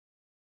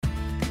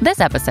This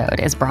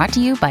episode is brought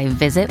to you by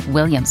Visit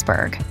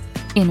Williamsburg.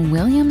 In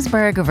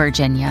Williamsburg,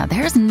 Virginia,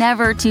 there's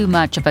never too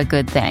much of a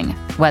good thing.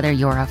 Whether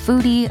you're a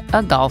foodie,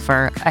 a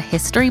golfer, a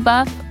history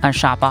buff, a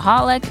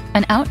shopaholic,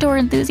 an outdoor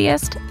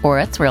enthusiast, or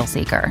a thrill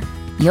seeker,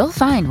 you'll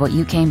find what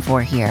you came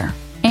for here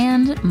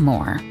and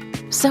more.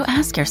 So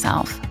ask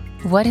yourself,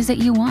 what is it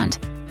you want?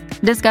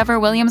 Discover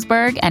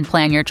Williamsburg and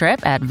plan your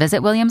trip at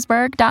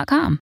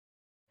visitwilliamsburg.com.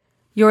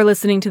 You're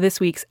listening to this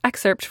week's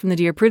excerpt from the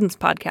Dear Prudence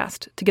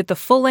podcast. To get the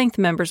full-length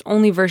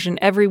members-only version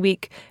every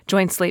week,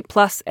 join Slate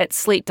Plus at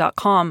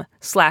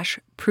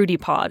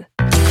slate.com/prudypod.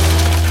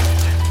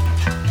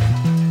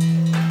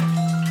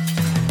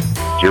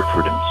 Dear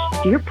Prudence.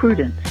 Dear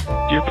Prudence.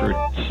 Dear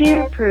Prudence.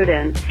 Dear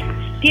Prudence.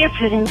 Dear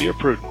Prudence. Dear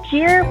Prudence.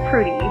 Dear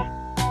Prudy.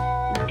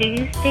 Do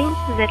you think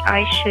that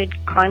I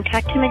should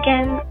contact him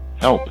again?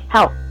 Help.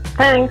 Help.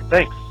 Thanks.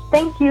 Thanks.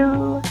 Thank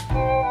you.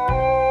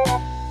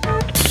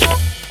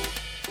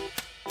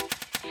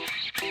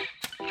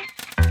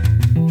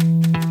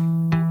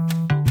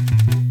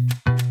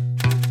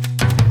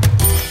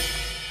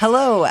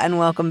 Hello, and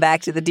welcome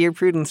back to the Dear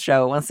Prudence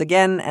Show once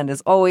again. And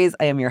as always,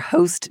 I am your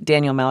host,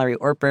 Daniel Mallory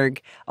Ortberg,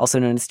 also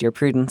known as Dear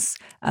Prudence.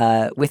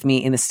 With me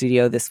in the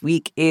studio this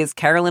week is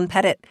Carolyn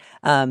Pettit.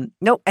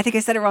 No, I think I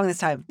said it wrong this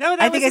time. No,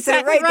 I think I said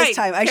it right this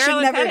time. I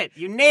Carolyn should never. Pettit,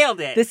 you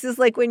nailed it. This is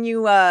like when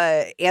you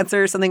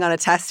answer something on a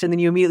test and then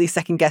you immediately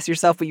second guess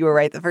yourself, but you were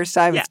right the first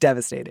time. Yeah. It's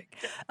devastating.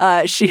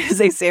 She is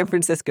a San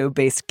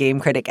Francisco-based game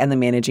critic and the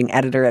managing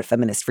editor at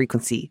Feminist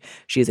Frequency.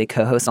 She is a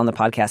co-host on the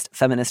podcast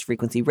Feminist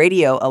Frequency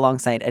Radio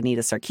alongside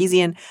Anita Sarkeesian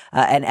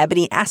and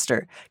Ebony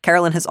Astor.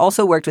 Carolyn has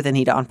also worked with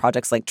Anita on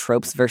projects like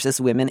Tropes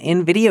versus Women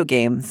in Video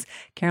Games.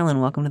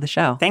 Carolyn, welcome to the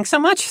show. Thanks so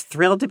much.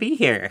 Thrilled to be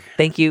here.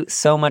 Thank you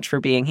so much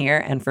for being here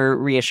and for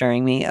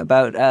reassuring me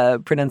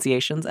about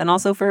pronunciations and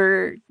also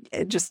for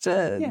just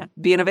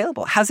being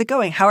available. How's it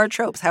going? How are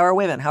tropes? How are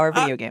women? How are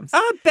video games?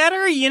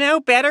 Better.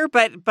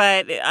 But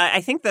I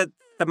think that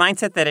the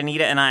mindset that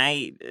Anita and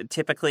I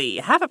typically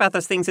have about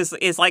those things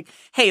is like,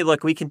 hey,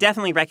 look, we can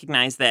definitely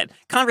recognize that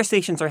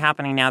conversations are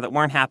happening now that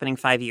weren't happening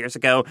 5 years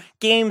ago.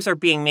 Games are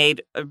being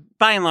made,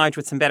 by and large,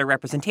 with some better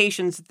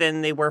representations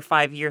than they were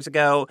 5 years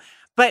ago.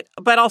 But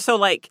also,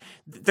 like,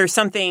 there's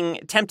something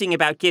tempting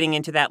about getting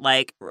into that,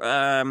 like,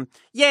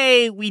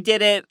 yay, we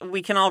did it.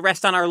 We can all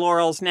rest on our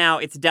laurels now.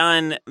 It's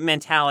done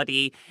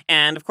mentality.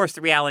 And, of course,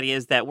 the reality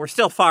is that we're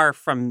still far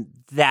from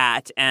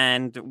that,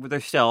 and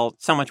there's still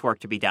so much work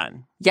to be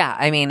done. Yeah,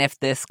 I mean, if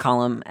this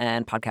column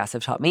and podcast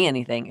have taught me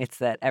anything, it's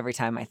that every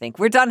time I think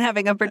we're done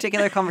having a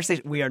particular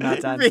conversation, we are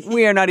not done.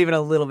 We are not even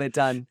a little bit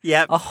done.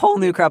 Yep. A whole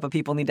new crop of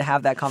people need to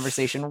have that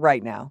conversation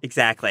right now.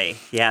 Exactly.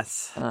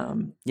 Yes.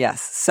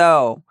 Yes.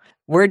 So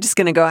we're just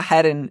going to go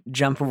ahead and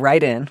jump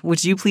right in.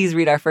 Would you please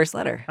read our first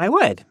letter? I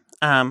would.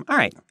 All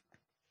right.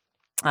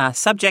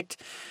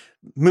 Subject,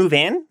 move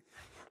in.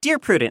 Dear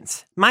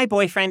Prudence, my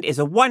boyfriend is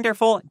a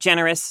wonderful,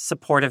 generous,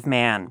 supportive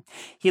man.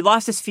 He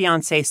lost his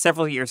fiancée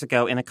several years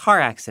ago in a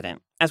car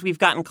accident. As we've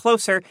gotten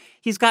closer,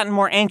 he's gotten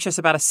more anxious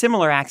about a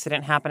similar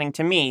accident happening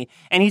to me,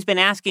 and he's been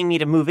asking me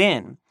to move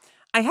in.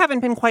 I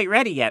haven't been quite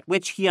ready yet,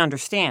 which he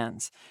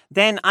understands.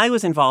 Then I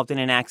was involved in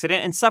an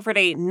accident and suffered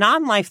a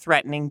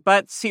non-life-threatening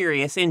but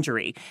serious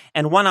injury,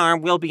 and one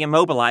arm will be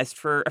immobilized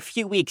for a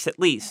few weeks at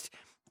least.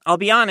 I'll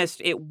be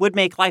honest, it would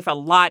make life a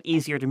lot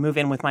easier to move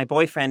in with my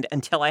boyfriend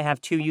until I have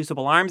 2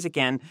 usable arms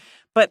again,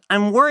 but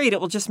I'm worried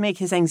it will just make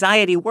his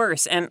anxiety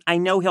worse, and I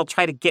know he'll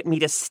try to get me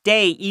to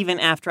stay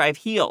even after I've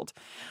healed.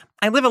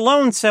 I live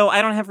alone, so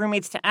I don't have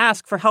roommates to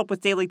ask for help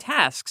with daily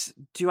tasks.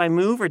 Do I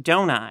move or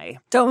don't I?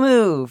 Don't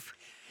move.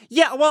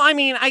 Yeah, well, I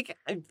mean, I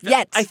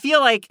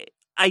feel like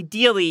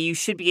ideally you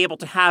should be able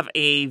to have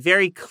a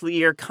very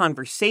clear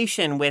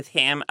conversation with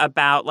him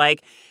about,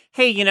 like,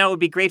 hey, it would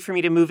be great for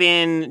me to move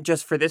in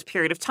just for this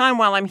period of time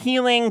while I'm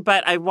healing,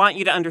 but I want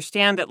you to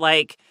understand that,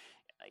 like,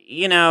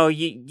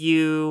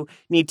 you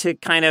need to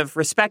kind of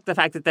respect the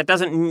fact that that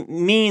doesn't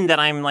mean that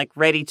I'm, like,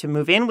 ready to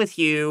move in with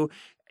you,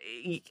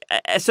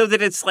 so that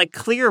it's, like,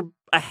 clear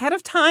ahead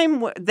of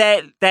time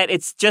that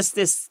it's just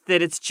this,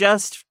 that it's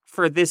just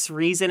for this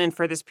reason and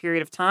for this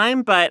period of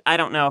time. But I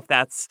don't know if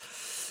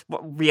that's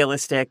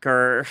realistic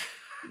or...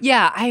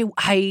 Yeah,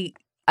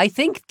 I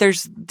think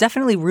there's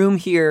definitely room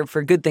here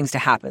for good things to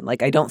happen.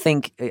 Like, I don't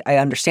think I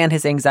understand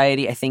his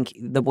anxiety. I think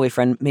the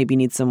boyfriend maybe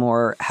needs some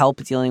more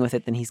help dealing with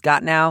it than he's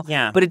got now.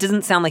 Yeah. But it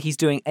doesn't sound like he's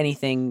doing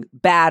anything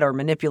bad or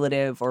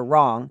manipulative or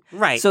wrong.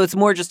 Right. So it's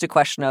more just a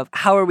question of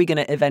how are we going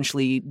to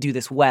eventually do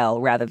this well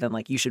rather than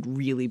like you should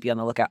really be on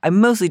the lookout. I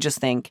mostly just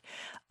think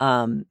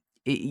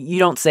you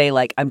don't say,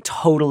 like, I'm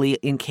totally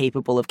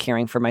incapable of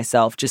caring for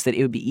myself, just that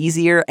it would be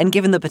easier. And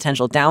given the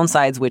potential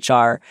downsides, which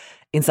are,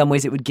 in some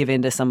ways, it would give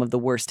in to some of the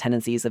worst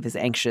tendencies of his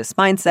anxious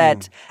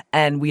mindset,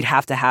 and we'd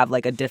have to have,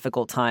 like, a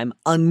difficult time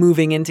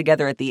unmoving in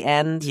together at the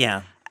end.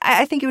 Yeah.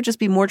 I think it would just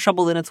be more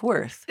trouble than it's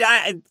worth.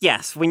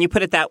 Yes, when you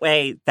put it that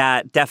way,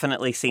 that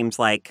definitely seems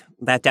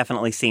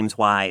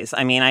wise.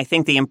 I mean, I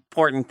think the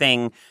important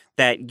thing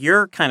that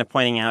you're kind of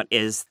pointing out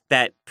is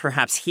that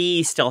perhaps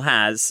he still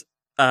has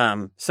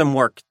some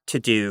work to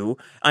do,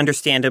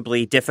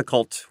 understandably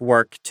difficult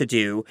work to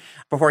do,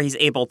 before he's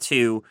able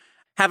to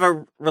have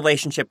a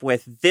relationship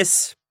with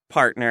this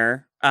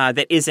partner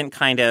that isn't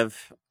kind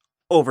of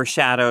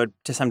overshadowed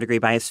to some degree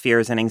by his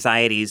fears and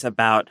anxieties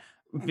about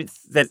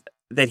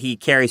that he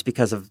carries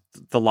because of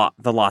the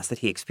loss that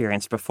he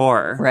experienced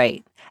before.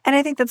 Right. And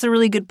I think that's a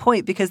really good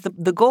point, because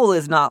the goal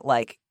is not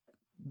like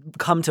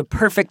come to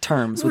perfect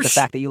terms with the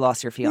fact that you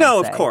lost your fiancé. No,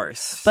 of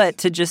course. But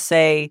to just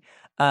say,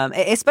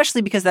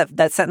 especially because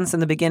that sentence in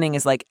the beginning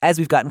is like, as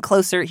we've gotten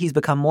closer, he's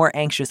become more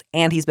anxious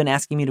and he's been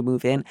asking me to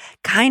move in,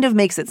 kind of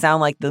makes it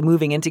sound like the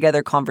moving in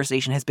together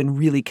conversation has been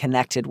really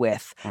connected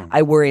with,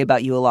 I worry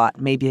about you a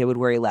lot. Maybe I would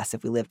worry less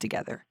if we lived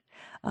together.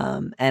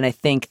 And I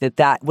think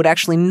that would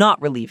actually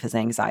not relieve his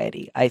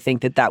anxiety. I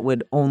think that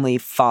would only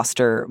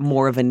foster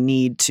more of a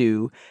need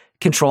to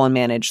control and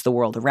manage the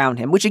world around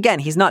him, which, again,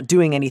 he's not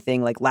doing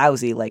anything like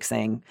lousy, like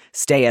saying,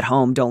 stay at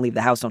home, don't leave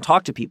the house, don't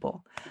talk to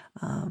people.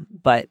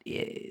 But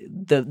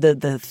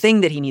the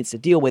thing that he needs to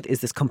deal with is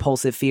this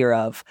compulsive fear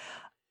of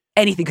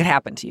anything could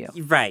happen to you.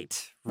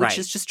 Right. Which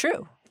is just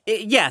true.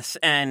 Yes.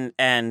 And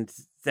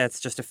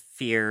that's just a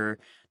fear.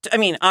 I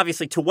mean,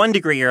 obviously, to one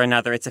degree or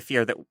another, it's a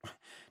fear that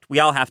we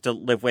all have to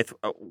live with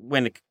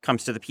when it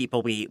comes to the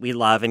people we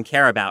love and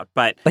care about.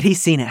 But he's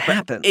seen it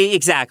happen.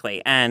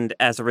 Exactly. And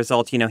as a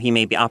result, he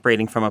may be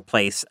operating from a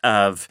place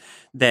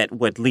that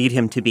would lead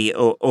him to be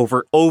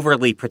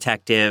overly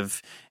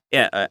protective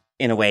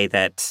in a way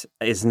that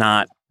is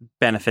not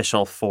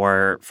beneficial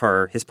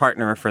for his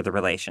partner or for the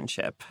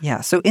relationship.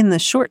 Yeah. So in the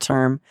short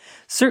term,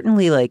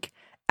 certainly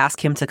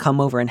ask him to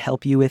come over and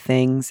help you with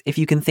things. If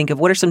you can think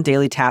of what are some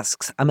daily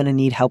tasks I'm going to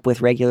need help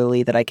with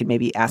regularly that I could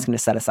maybe ask him to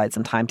set aside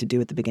some time to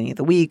do at the beginning of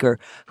the week, or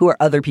who are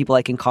other people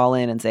I can call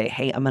in and say,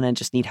 hey, I'm going to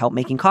just need help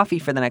making coffee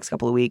for the next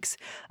couple of weeks.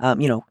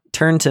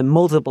 Turn to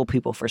multiple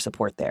people for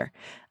support there,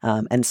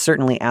 and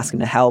certainly ask him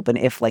to help. And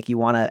if you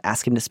want to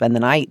ask him to spend the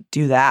night,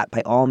 do that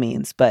by all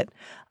means. But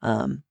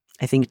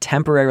I think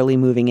temporarily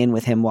moving in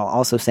with him while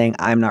also saying,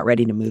 I'm not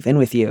ready to move in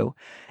with you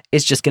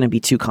is just going to be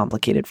too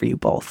complicated for you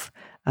both.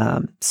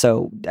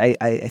 So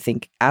I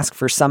think ask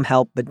for some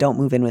help, but don't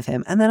move in with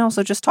him. And then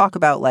also just talk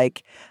about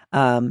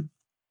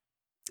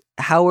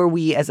how are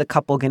we as a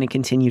couple going to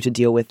continue to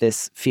deal with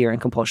this fear and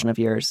compulsion of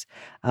yours?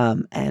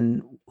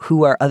 And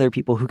who are other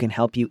people who can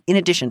help you in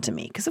addition to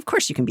me? Because of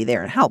course you can be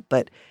there and help,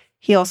 but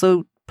he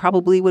also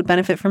probably would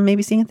benefit from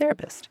maybe seeing a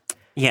therapist.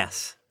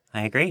 Yes,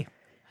 I agree.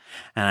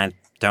 And I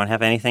don't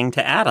have anything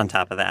to add on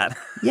top of that.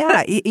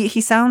 Yeah,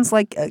 he sounds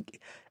like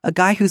a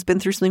guy who's been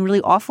through something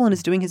really awful and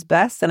is doing his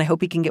best, and I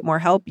hope he can get more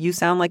help. You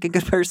sound like a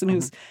good person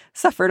who's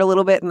suffered a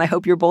little bit, and I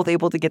hope you're both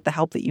able to get the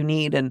help that you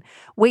need, and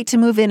wait to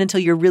move in until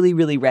you're really,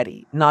 really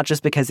ready, not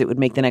just because it would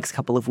make the next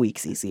couple of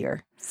weeks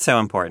easier. So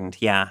important.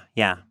 Yeah.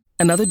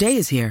 Another day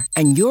is here,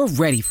 and you're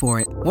ready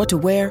for it. What to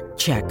wear?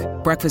 Check.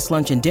 Breakfast,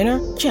 lunch, and dinner?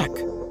 Check.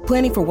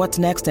 Planning for what's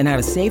next and how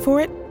to save for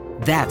it?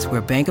 That's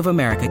where Bank of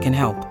America can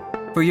help.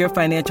 For your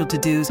financial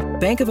to-dos,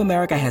 Bank of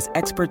America has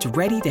experts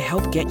ready to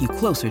help get you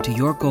closer to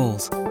your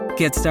goals.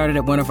 Get started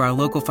at one of our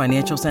local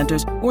financial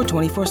centers or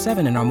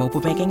 24/7 in our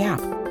mobile banking app.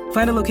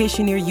 Find a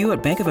location near you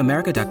at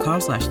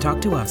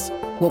bankofamerica.com/talktous.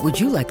 What would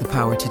you like the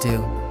power to do?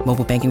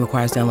 Mobile banking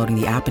requires downloading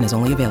the app and is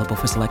only available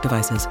for select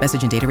devices.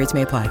 Message and data rates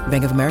may apply.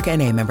 Bank of America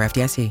N.A., member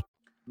FDIC.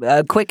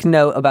 A quick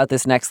note about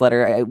this next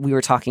letter. We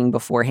were talking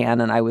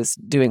beforehand, and I was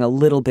doing a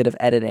little bit of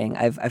editing.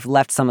 I've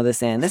left some of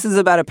this in. This is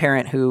about a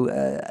parent who,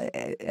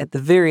 at the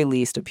very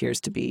least, appears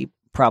to be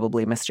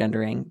probably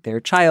misgendering their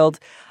child.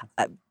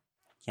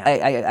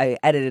 I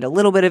edited a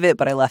little bit of it,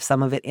 but I left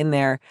some of it in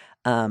there.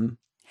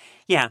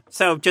 Yeah.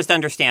 So just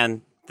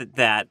understand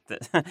that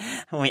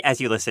as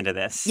you listen to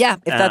this. Yeah.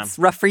 If that's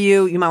rough for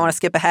you, you might want to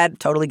skip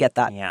ahead. Totally get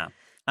that. Yeah.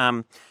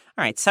 All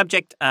right.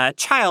 Subject,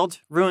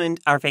 child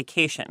ruined our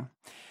vacation.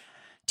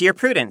 Dear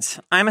Prudence,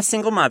 I'm a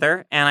single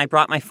mother, and I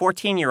brought my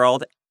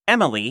 14-year-old,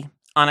 Emily,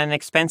 on an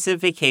expensive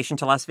vacation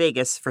to Las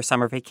Vegas for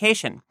summer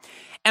vacation.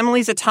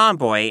 Emily's a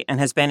tomboy and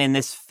has been in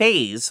this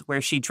phase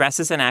where she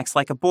dresses and acts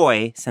like a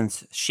boy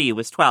since she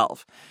was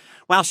 12.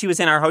 While she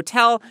was in our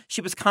hotel, she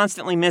was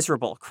constantly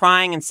miserable,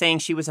 crying and saying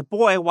she was a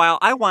boy while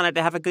I wanted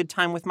to have a good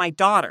time with my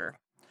daughter.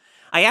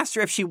 I asked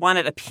her if she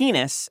wanted a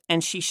penis,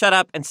 and she shut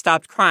up and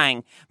stopped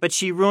crying, but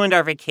she ruined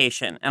our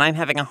vacation, and I'm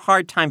having a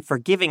hard time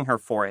forgiving her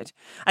for it.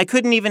 I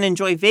couldn't even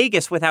enjoy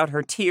Vegas without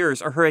her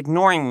tears or her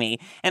ignoring me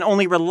and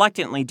only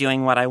reluctantly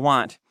doing what I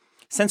want.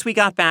 Since we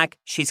got back,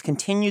 she's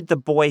continued the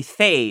boy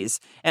phase,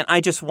 and I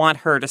just want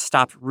her to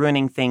stop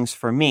ruining things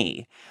for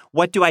me.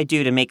 What do I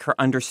do to make her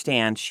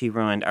understand she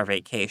ruined our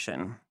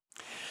vacation?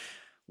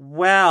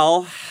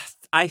 Well,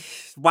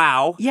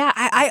 wow. Yeah,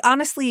 I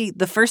honestly,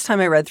 the first time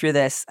I read through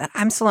this,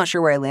 I'm still not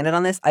sure where I landed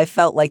on this. I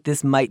felt like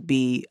this might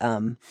be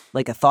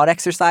like a thought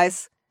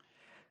exercise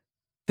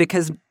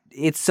because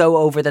it's so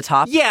over the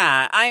top.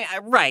 Yeah,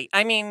 right.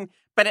 I mean,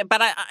 but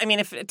I mean,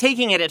 if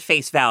taking it at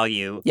face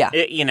value, yeah,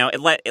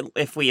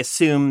 if we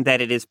assume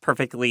that it is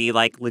perfectly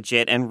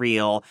legit and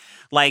real,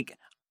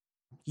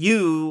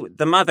 you,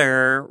 the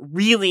mother,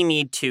 really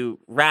need to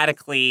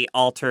radically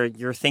alter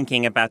your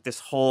thinking about this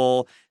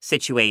whole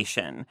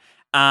situation.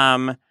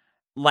 First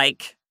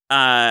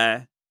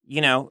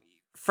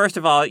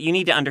of all, you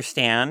need to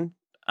understand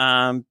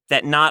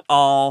that not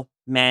all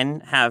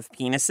men have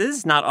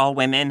penises, not all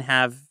women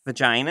have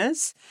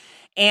vaginas,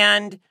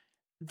 and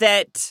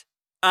that,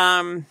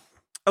 to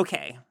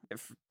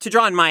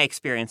draw on my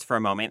experience for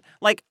a moment,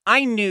 like,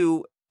 I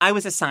knew I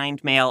was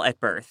assigned male at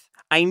birth.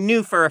 I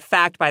knew for a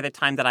fact by the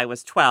time that I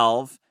was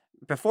 12,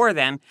 before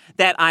then,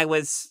 that I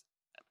was,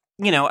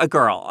 a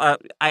girl.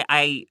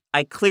 I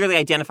clearly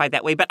identified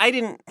that way, but I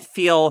didn't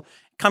feel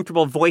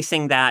comfortable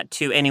voicing that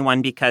to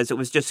anyone because it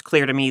was just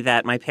clear to me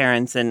that my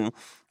parents and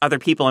other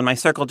people in my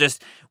circle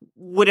just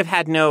would have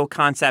had no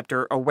concept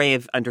or a way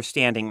of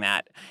understanding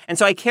that. And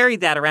so I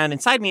carried that around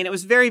inside me, and it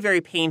was very,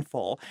 very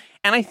painful.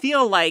 And I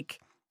feel like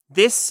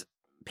this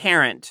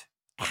parent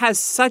has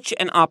such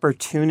an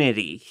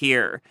opportunity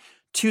here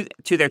to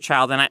their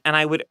child, and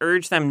I would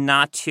urge them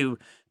not to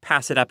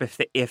pass it up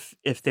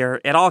if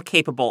they're at all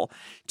capable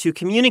to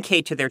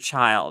communicate to their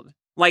child.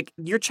 Like,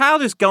 your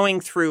child is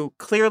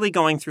clearly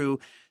going through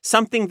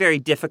something very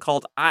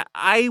difficult.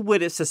 I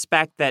would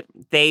suspect that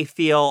they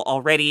feel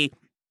already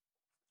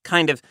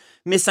kind of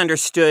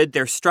misunderstood.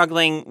 They're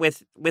struggling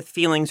with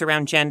feelings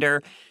around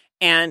gender.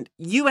 And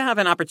you have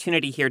an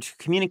opportunity here to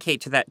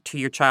communicate to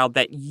your child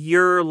that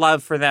your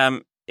love for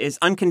them is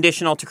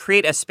unconditional, to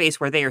create a space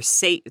where they are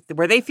safe,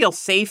 where they feel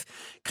safe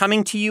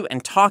coming to you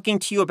and talking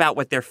to you about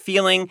what they're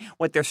feeling,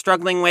 what they're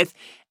struggling with.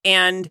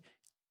 And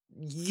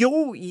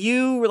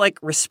you like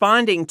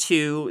responding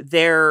to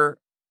their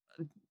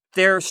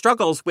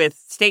struggles with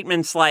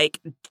statements like,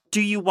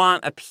 do you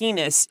want a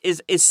penis,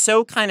 is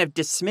so kind of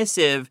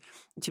dismissive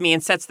to me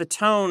and sets the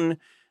tone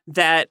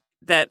that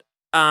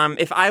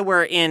if I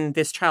were in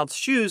this child's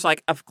shoes,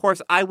 like, of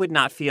course I would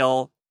not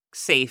feel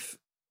safe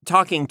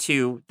talking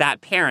to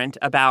that parent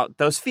about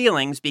those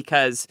feelings,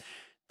 because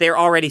they're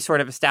already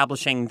sort of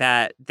establishing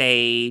that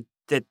they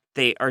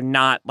are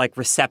not like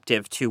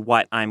receptive to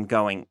what I'm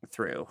going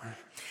through.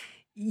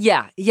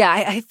 Yeah.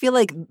 I feel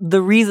like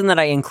the reason that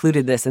I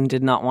included this and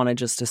did not want to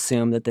just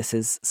assume that this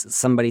is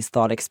somebody's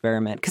thought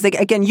experiment, because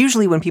again,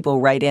 usually when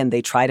people write in,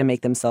 they try to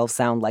make themselves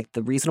sound like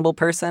the reasonable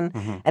person.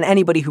 Mm-hmm. And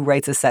anybody who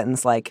writes a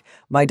sentence like,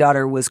 my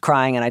daughter was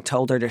crying and I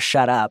told her to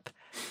shut up,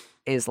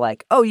 is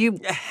like, oh,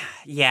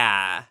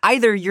 yeah.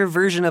 Either your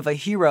version of a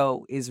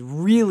hero is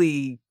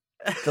really,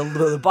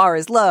 the bar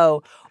is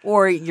low,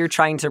 or you're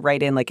trying to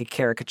write in like a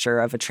caricature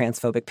of a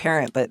transphobic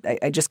parent. But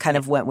I just kind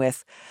of went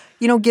with,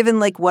 given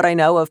like what I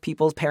know of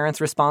people's parents'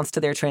 response to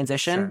their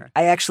transition, sure.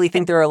 I actually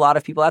think there are a lot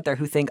of people out there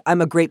who think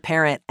I'm a great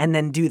parent and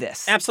then do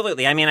this.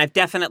 Absolutely. I mean, I've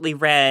definitely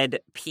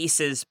read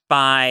pieces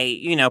by,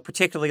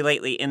 particularly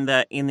lately in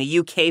the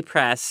UK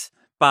press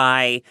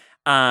by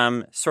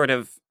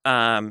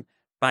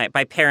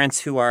by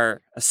parents who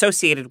are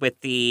associated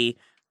with the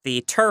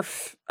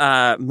TERF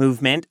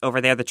movement over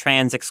there, the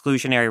trans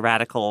exclusionary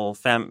radical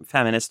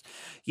feminist,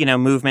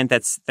 movement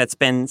that's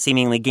been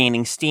seemingly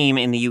gaining steam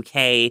in the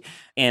UK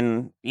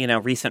in,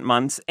 recent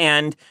months,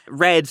 and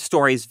read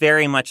stories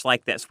very much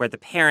like this, where the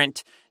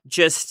parent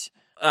just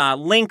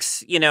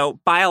links,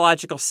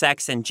 biological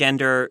sex and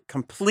gender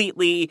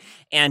completely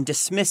and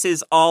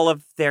dismisses all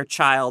of their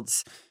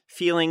child's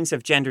feelings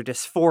of gender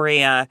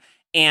dysphoria.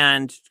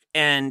 And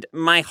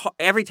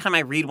every time I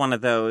read one of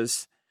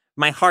those,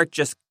 my heart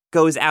just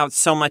goes out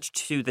so much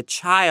to the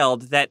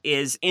child that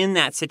is in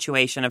that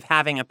situation of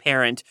having a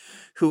parent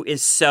who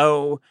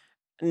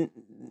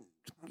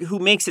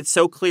makes it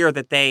so clear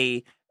that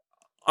they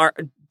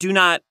do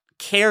not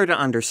care to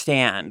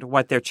understand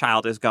what their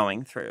child is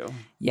going through.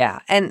 Yeah.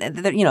 And,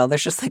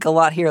 there's just like a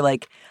lot here.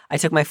 Like, I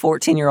took my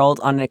 14-year-old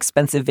on an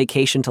expensive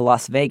vacation to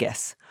Las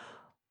Vegas.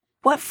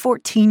 What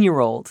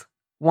 14-year-old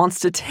wants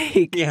to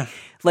take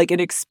like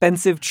an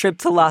expensive trip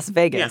to Las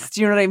Vegas? Yeah.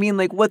 Do you know what I mean?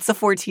 Like, what's a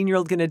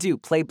 14-year-old going to do?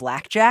 Play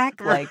blackjack?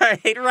 Like,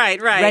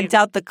 right. Rent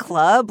out the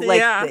club?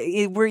 Like,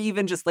 we're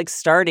even just like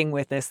starting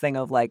with this thing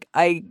of like,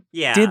 I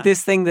did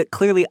this thing that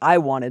clearly I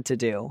wanted to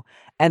do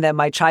and that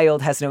my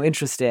child has no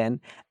interest in.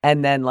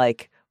 And then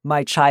like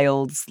my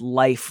child's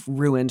life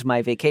ruined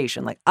my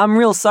vacation. Like, I'm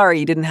real sorry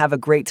you didn't have a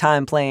great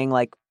time playing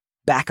like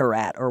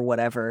Baccarat or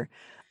whatever.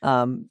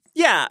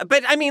 Yeah,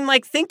 but I mean,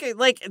 like, think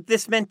like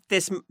this meant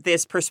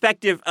this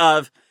perspective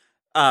of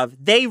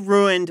they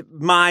ruined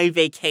my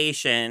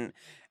vacation.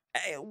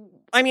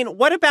 I mean,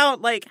 what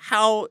about like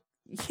how,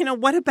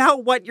 what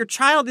about what your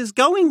child is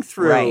going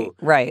through?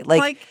 Right.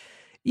 Like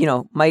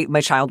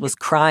my child was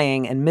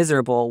crying and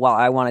miserable while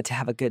I wanted to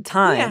have a good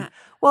time. Yeah.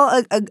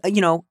 Well,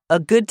 a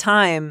good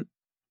time.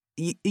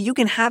 You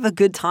can have a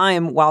good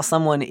time while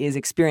someone is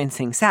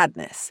experiencing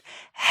sadness.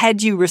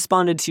 Had you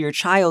responded to your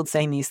child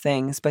saying these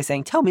things by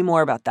saying, tell me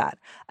more about that.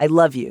 I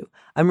love you.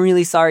 I'm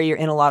really sorry you're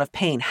in a lot of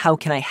pain. How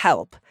can I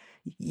help?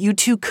 You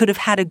two could have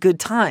had a good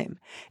time.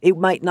 It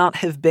might not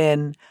have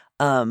been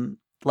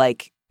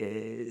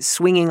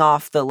swinging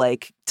off the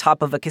like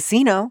top of a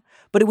casino,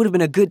 but it would have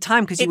been a good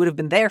time because you would have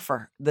been there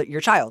for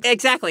your child.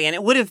 Exactly. And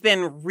it would have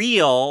been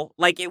real.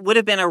 Like, it would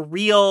have been a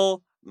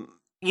real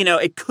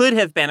it could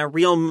have been a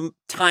real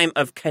time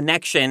of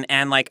connection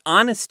and like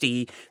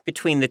honesty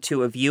between the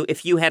two of you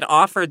if you had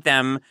offered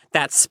them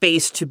that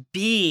space to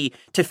be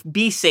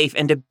safe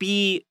and to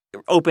be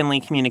openly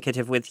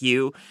communicative with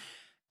you.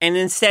 And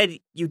instead,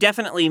 you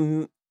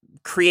definitely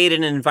created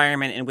an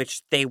environment in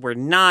which they were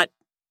not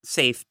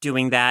safe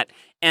doing that.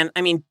 And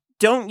I mean,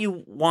 don't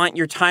you want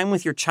your time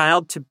with your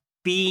child to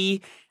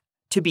be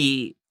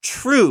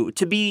true,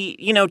 to be,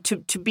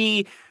 to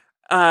be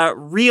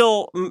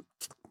real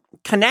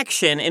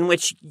connection in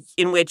which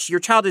your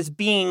child is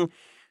being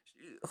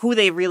who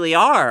they really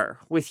are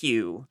with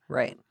you.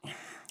 Right.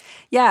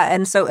 Yeah.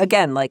 And so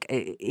again, like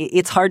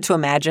it's hard to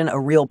imagine a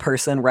real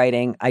person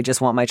writing, I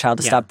just want my child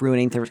to stop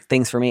ruining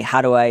things for me.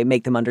 How do I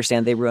make them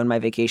understand they ruined my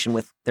vacation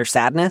with their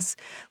sadness?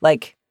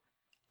 Like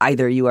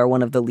either you are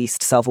one of the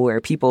least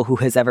self-aware people who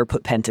has ever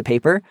put pen to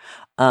paper,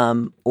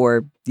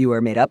 or you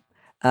are made up.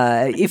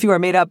 If you are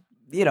made up,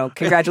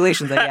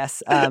 congratulations, I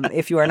guess.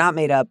 If you are not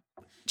made up,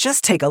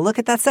 just take a look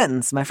at that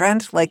sentence, my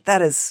friend. Like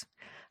that is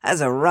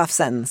a rough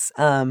sentence.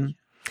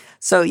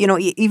 So,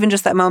 even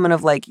just that moment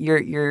of like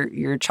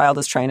your child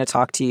is trying to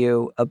talk to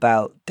you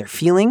about their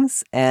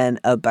feelings and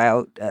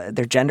about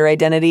their gender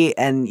identity,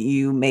 and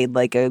you made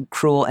like a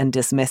cruel and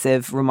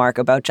dismissive remark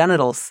about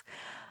genitals.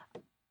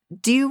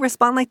 Do you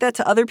respond like that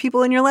to other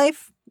people in your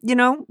life?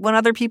 When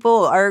other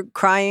people are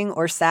crying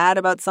or sad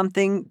about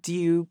something, do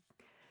you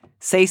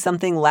say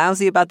something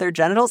lousy about their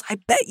genitals? I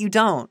bet you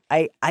don't.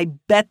 I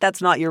bet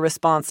that's not your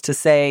response to,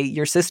 say,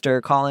 your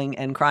sister calling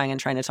and crying and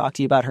trying to talk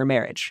to you about her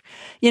marriage.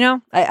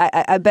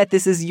 I bet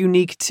this is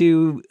unique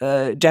to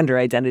gender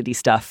identity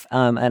stuff.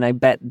 And I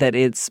bet that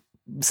it's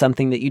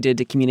something that you did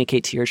to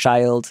communicate to your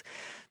child,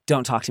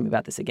 don't talk to me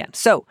about this again.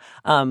 So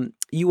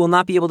you will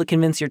not be able to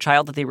convince your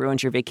child that they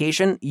ruined your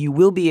vacation. You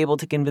will be able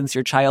to convince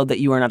your child that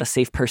you are not a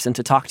safe person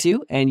to talk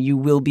to. And you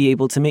will be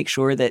able to make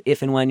sure that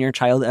if and when your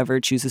child ever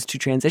chooses to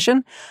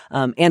transition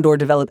and or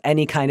develop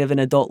any kind of an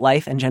adult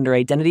life and gender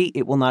identity,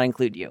 it will not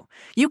include you.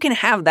 You can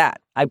have that.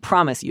 I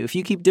promise you. If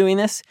you keep doing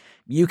this,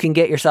 you can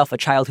get yourself a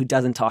child who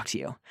doesn't talk to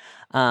you.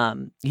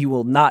 You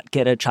will not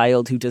get a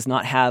child who does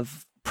not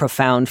have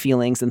profound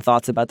feelings and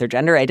thoughts about their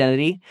gender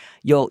identity.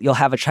 You'll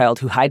have a child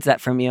who hides that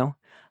from you.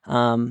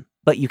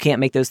 But you can't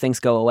make those things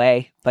go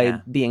away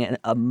by being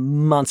a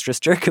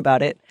monstrous jerk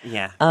about it.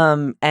 Yeah.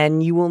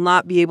 And you will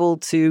not be able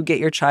to get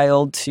your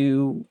child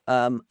to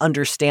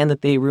understand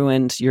that they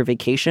ruined your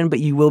vacation, but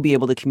you will be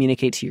able to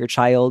communicate to your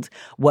child,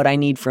 what I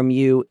need from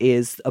you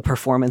is a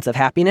performance of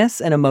happiness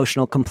and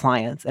emotional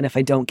compliance. And if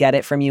I don't get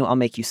it from you, I'll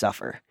make you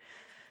suffer.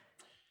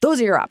 Those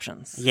are your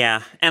options.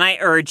 Yeah. And I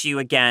urge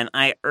you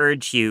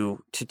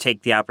to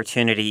take the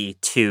opportunity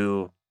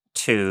to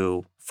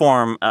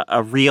form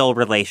a real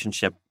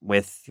relationship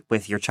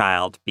with your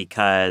child,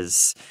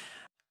 because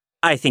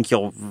I think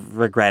you'll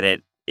regret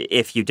it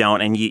if you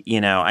don't.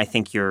 And I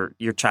think your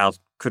child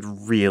could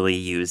really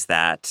use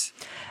that.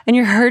 And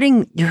you're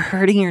hurting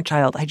your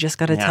child. I just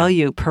got to tell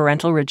you,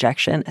 parental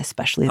rejection,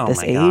 especially at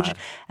this age,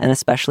 and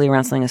especially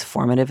around something as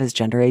formative as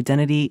gender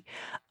identity,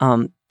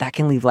 that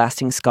can leave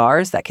lasting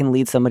scars. That can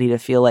lead somebody to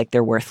feel like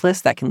they're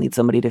worthless. That can lead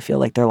somebody to feel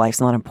like their life's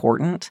not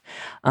important.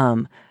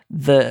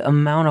 The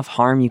amount of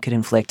harm you could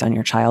inflict on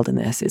your child in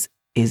this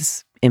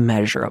is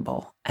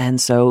immeasurable.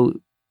 And so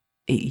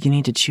you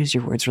need to choose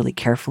your words really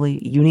carefully.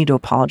 You need to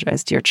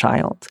apologize to your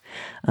child.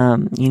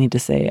 You need to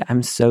say,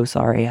 I'm so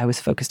sorry. I was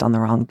focused on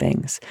the wrong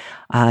things.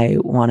 I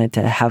wanted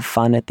to have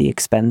fun at the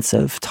expense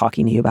of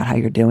talking to you about how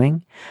you're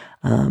doing.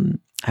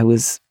 I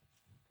was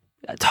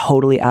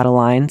totally out of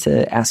line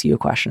to ask you a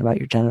question about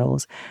your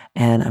genitals,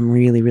 and I'm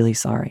really, really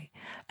sorry.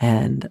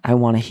 And I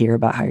want to hear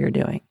about how you're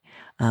doing.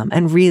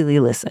 And really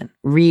listen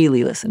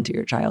to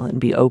your child and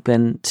be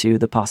open to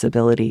the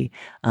possibility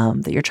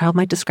that your child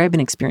might describe an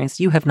experience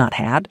you have not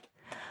had,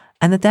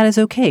 and that is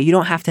okay. You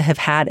don't have to have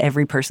had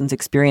every person's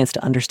experience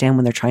to understand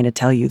when they're trying to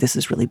tell you, this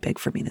is really big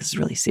for me, this is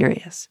really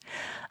serious.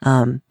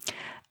 And,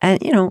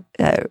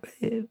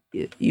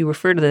 you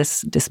refer to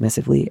this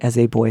dismissively as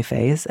a boy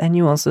phase, and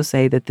you also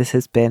say that this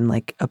has been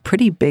like a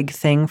pretty big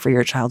thing for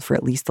your child for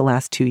at least the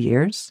last 2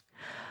 years.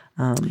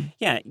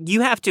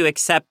 You have to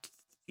accept,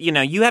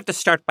 you have to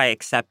start by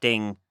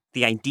accepting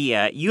the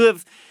idea. You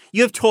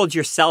have told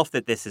yourself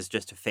that this is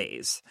just a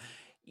phase.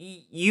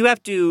 You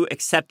have to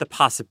accept the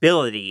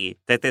possibility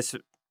that this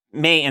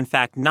may, in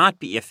fact, not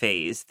be a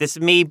phase. This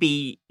may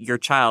be your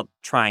child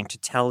trying to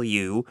tell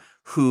you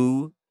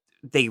who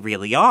they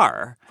really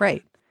are.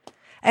 Right.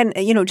 And,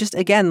 just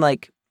again,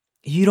 like,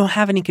 you don't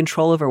have any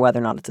control over whether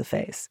or not it's a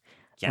phase.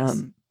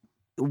 Yes.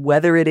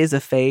 Whether it is a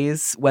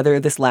phase, whether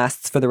this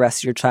lasts for the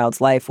rest of your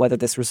child's life, whether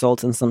this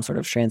results in some sort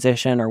of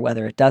transition or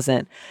whether it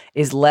doesn't,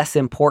 is less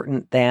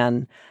important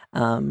than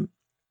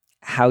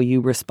how you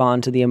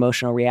respond to the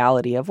emotional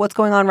reality of what's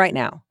going on right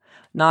now.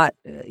 Not,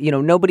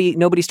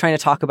 nobody's trying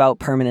to talk about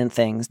permanent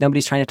things.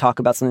 Nobody's trying to talk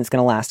about something that's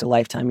going to last a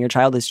lifetime. Your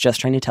child is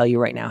just trying to tell you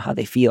right now how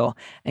they feel.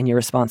 And your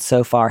response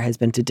so far has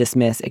been to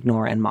dismiss,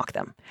 ignore, and mock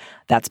them.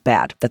 That's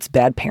bad. That's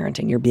bad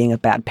parenting. You're being a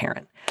bad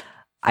parent.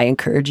 I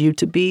encourage you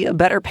to be a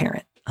better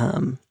parent.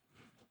 And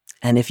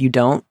if you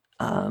don't,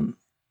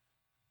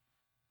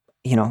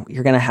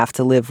 you're going to have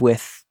to live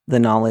with the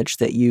knowledge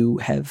that you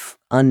have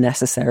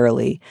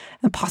unnecessarily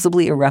and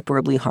possibly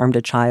irreparably harmed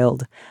a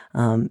child,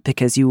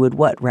 because you would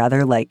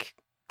rather like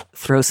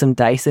throw some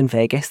dice in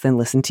Vegas than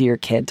listen to your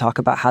kid talk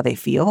about how they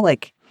feel?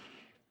 Like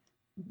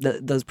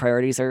those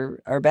priorities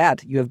are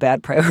bad. You have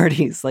bad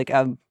priorities. Like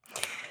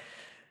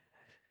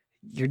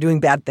you're doing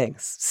bad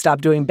things.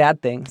 Stop doing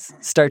bad things.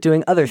 Start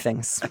doing other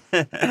things.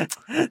 That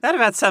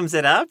about sums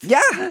it up.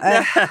 Yeah.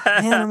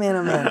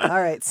 Man.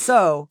 All right.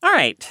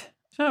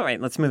 All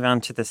right. Let's move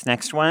on to this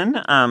next one.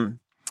 All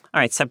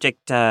right.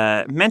 Subject,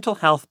 mental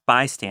health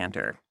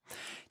bystander.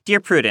 Dear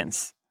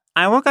Prudence,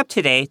 I woke up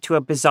today to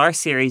a bizarre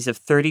series of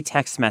 30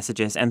 text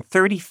messages and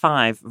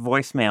 35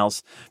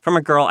 voicemails from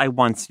a girl I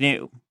once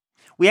knew.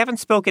 We haven't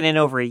spoken in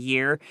over a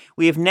year.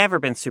 We have never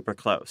been super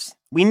close.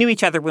 We knew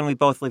each other when we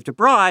both lived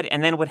abroad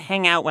and then would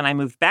hang out when I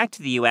moved back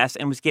to the U.S.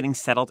 and was getting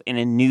settled in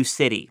a new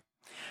city.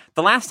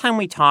 The last time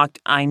we talked,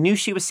 I knew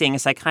she was seeing a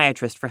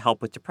psychiatrist for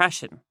help with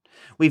depression.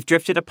 We've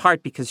drifted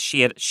apart because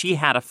she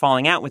had a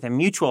falling out with a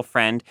mutual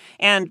friend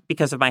and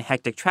because of my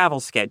hectic travel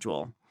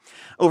schedule.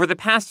 Over the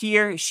past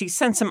year, she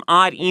sent some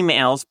odd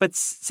emails, but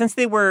since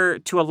they were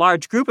to a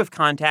large group of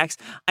contacts,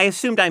 I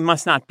assumed I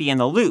must not be in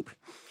the loop.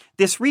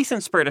 This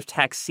recent spurt of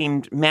text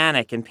seemed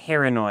manic and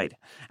paranoid,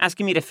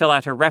 asking me to fill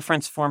out her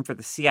reference form for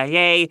the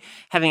CIA,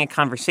 having a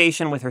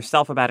conversation with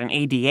herself about an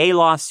ADA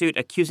lawsuit,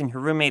 accusing her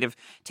roommate of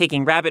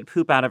taking rabbit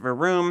poop out of her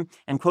room,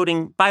 and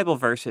quoting Bible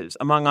verses,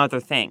 among other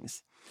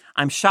things.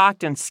 I'm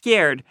shocked and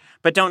scared,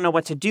 but don't know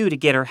what to do to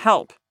get her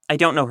help. I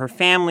don't know her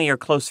family or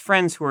close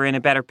friends who are in a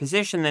better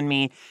position than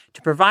me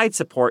to provide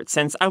support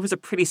since I was a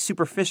pretty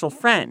superficial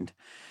friend.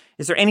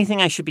 Is there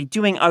anything I should be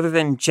doing other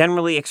than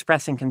generally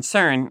expressing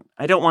concern?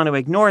 I don't want to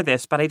ignore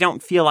this, but I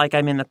don't feel like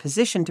I'm in the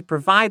position to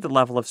provide the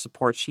level of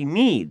support she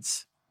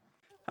needs.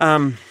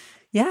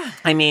 Yeah.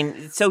 I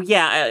mean, so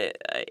yeah,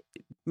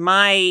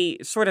 my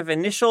sort of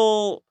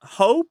initial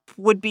hope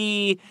would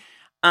be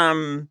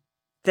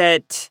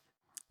that,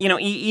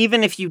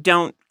 even if you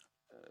don't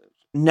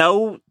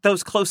know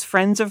those close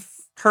friends of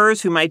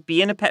hers who might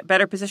be in a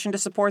better position to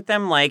support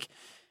them, like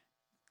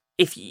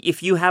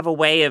if you have a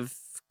way of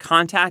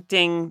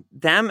contacting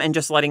them and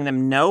just letting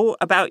them know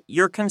about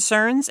your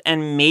concerns,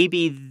 and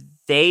maybe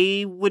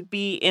they would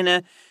be in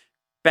a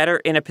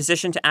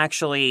position to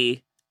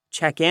actually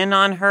check in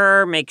on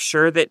her, make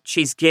sure that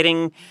she's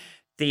getting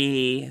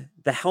the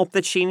help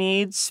that she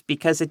needs,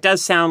 because it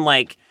does sound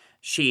like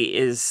she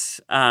is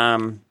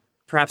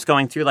perhaps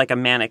going through like a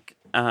manic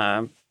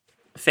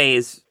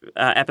phase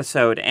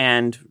episode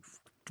and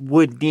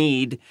would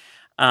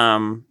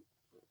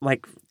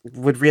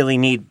really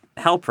need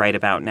help right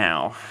about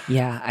now.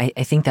 Yeah,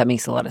 I think that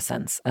makes a lot of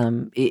sense.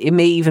 It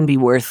may even be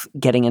worth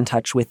getting in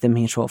touch with the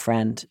mutual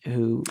friend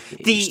who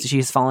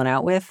she's fallen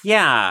out with.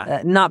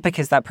 Yeah. Not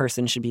because that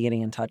person should be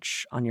getting in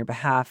touch on your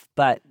behalf,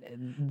 but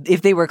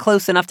if they were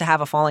close enough to have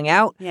a falling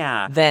out,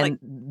 then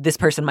this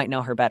person might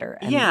know her better.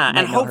 And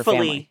and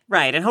hopefully,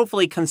 right, and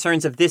hopefully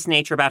concerns of this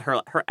nature about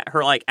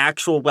her like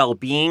actual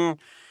well-being,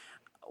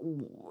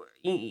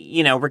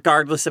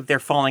 regardless of their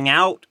falling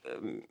out,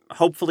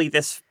 hopefully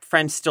this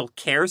friend still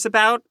cares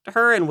about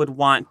her and would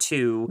want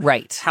to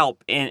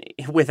help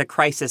with a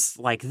crisis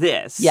like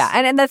this. Yeah,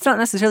 and that's not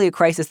necessarily a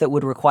crisis that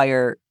would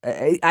require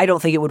I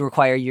don't think it would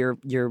require your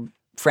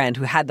friend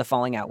who had the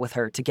falling out with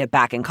her to get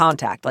back in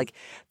contact. Like,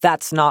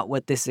 that's not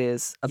what this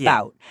is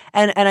about.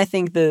 Yeah. And I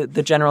think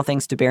the general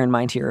things to bear in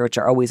mind here, which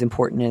are always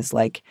important, is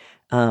like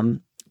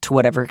to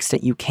whatever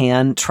extent you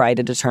can, try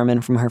to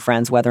determine from her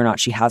friends whether or not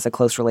she has a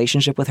close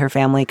relationship with her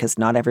family, because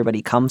not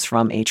everybody comes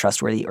from a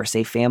trustworthy or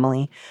safe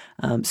family.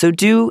 So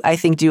do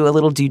a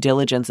little due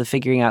diligence of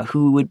figuring out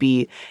who would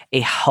be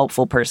a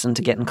helpful person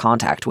to get in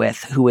contact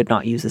with, who would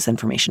not use this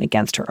information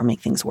against her or make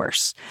things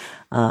worse.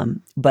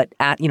 But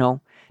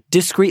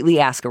discreetly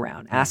ask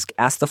around.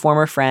 Ask the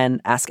former friend.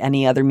 Ask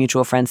any other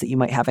mutual friends that you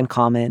might have in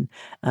common.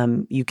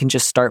 You can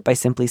just start by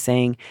simply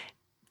saying,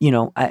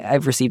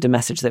 I've received a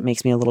message that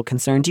makes me a little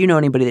concerned. Do you know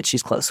anybody that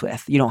she's close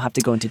with? You don't have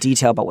to go into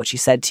detail about what she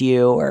said to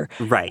you or,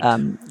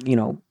 fan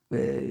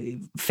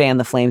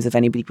the flames of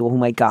any people who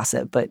might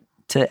gossip. But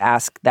to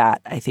ask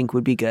that, I think,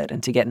 would be good,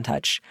 and to get in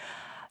touch.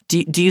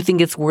 Do you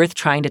think it's worth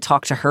trying to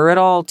talk to her at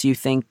all? Do you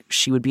think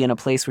she would be in a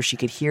place where she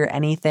could hear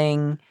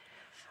anything?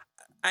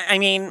 I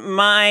mean,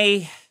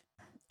 my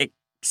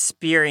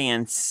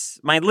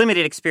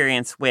limited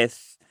experience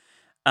with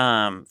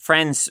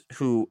friends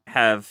who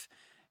have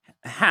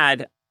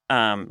had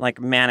like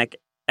manic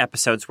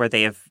episodes where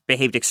they have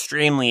behaved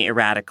extremely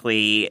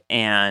erratically,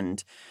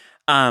 and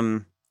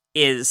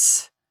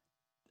is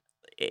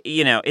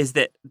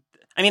that,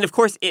 I mean, of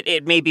course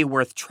it may be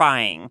worth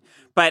trying,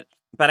 but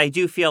I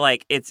do feel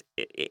like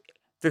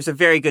there's a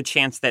very good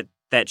chance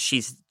that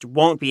she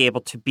won't be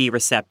able to be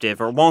receptive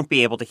or won't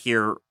be able to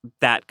hear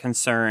that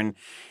concern,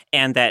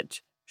 and that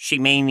she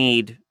may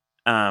need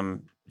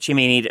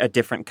a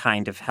different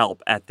kind of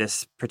help at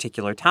this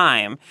particular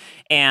time.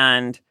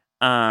 And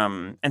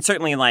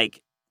certainly,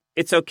 like,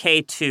 it's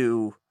okay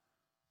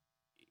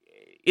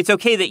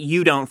that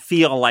you don't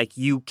feel like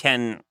you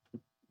can,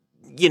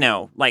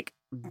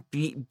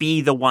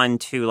 be the one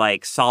to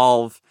like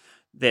solve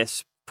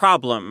this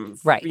problem.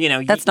 Right. You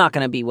know, that's not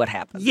going to be what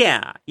happens.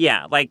 Yeah.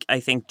 Yeah. Like, I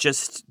think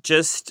just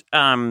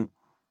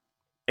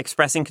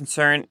expressing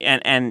concern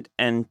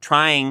and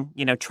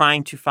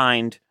trying to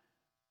find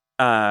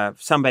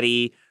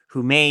somebody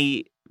who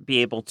may be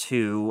able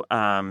to,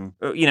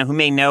 who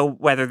may know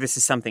whether this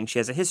is something she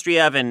has a history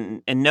of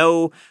and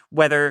know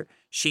whether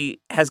she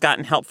has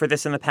gotten help for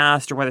this in the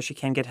past or whether she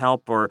can get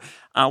help or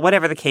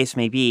whatever the case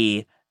may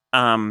be.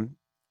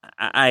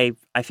 I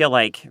feel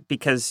like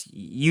because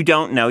you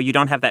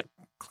don't have that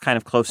kind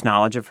of close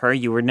knowledge of her.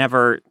 You were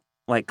never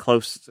like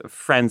close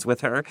friends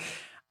with her.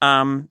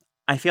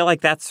 I feel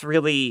like that's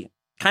really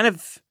kind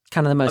of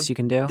the most you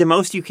can do. The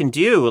most you can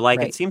do. Like,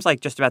 right. It seems like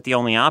just about the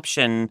only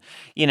option,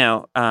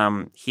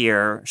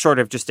 here, short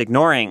of just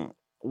ignoring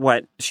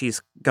what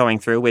she's going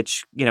through,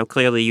 which,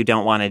 clearly you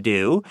don't want to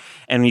do.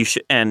 And you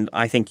should, and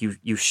I think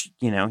you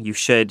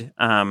should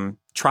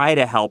try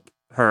to help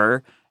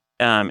her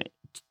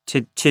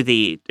to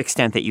the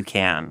extent that you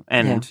can.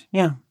 And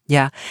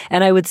yeah.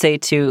 And I would say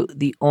too,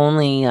 the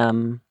only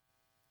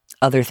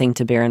other thing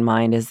to bear in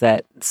mind is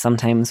that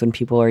sometimes when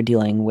people are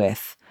dealing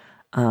with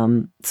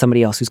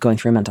somebody else who's going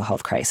through a mental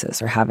health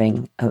crisis or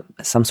having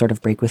some sort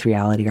of break with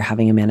reality or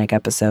having a manic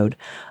episode,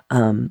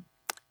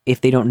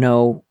 if they don't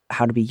know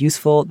how to be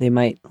useful, they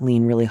might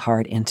lean really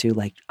hard into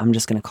like, I'm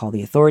just going to call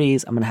the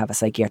authorities. I'm going to have a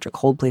psychiatric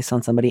hold placed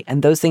on somebody.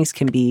 And those things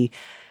can be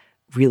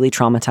really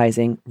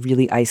traumatizing,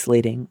 really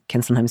isolating,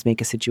 can sometimes make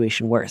a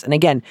situation worse. And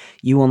again,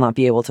 you will not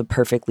be able to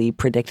perfectly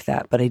predict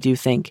that. But I do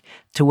think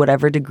to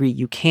whatever degree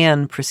you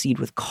can proceed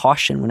with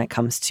caution when it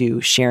comes to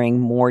sharing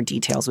more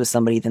details with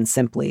somebody than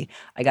simply,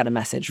 I got a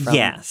message from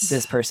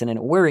this person and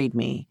it worried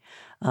me.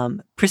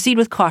 Proceed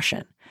with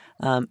caution.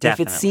 If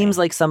it seems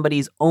like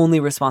somebody's only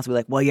response will be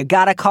like, well, you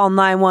got to call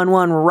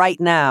 911 right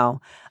now,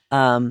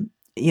 don't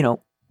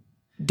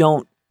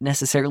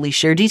necessarily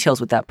share details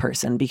with that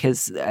person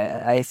because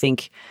I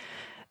think,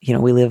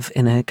 we live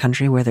in a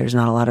country where there's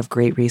not a lot of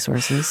great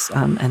resources,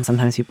 and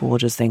sometimes people will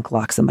just think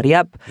lock somebody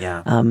up.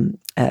 Yeah.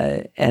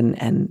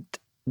 And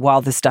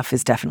while this stuff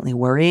is definitely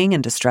worrying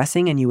and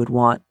distressing, and you would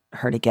want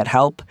her to get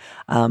help,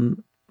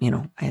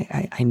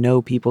 I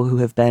know people who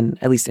have been,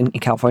 at least in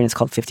California, it's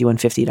called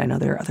 5150. I know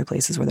there are other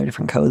places where there are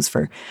different codes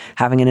for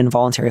having an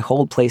involuntary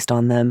hold placed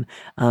on them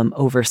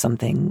over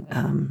something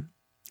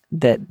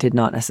that did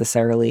not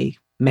necessarily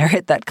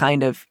merit that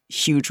kind of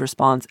huge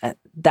response.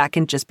 That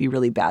can just be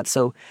really bad.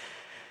 So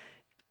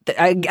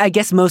I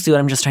guess mostly what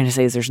I'm just trying to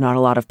say is there's not a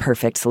lot of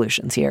perfect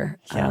solutions here.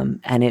 Yeah.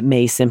 And it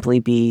may simply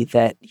be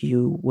that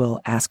you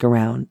will ask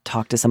around,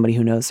 talk to somebody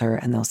who knows her,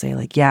 and they'll say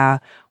like, yeah,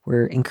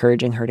 we're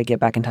encouraging her to get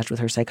back in touch with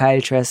her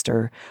psychiatrist,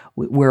 or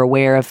we're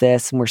aware of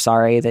this and we're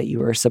sorry that you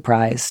were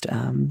surprised.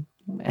 And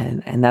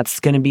that's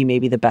going to be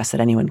maybe the best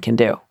that anyone can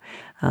do.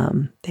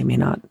 There may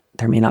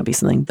not be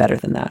something better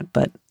than that,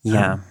 but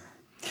yeah.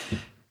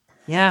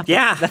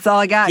 That's all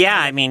I got. Yeah.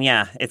 I mean,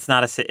 it's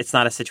not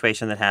a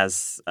situation that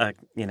has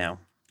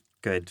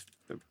good,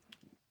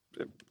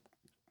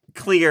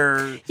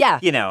 clear,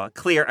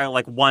 clear,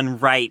 like one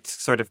right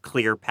sort of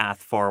clear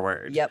path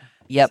forward.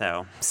 Yep.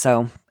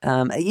 So,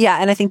 and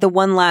I think the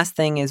one last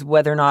thing is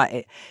whether or not,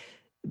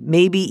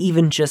 maybe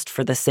even just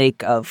for the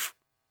sake of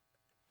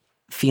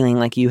feeling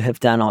like you have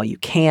done all you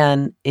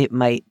can, it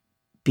might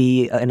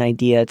be an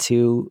idea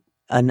to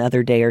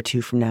another day or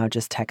two from now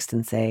just text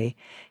and say,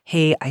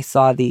 hey, I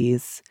saw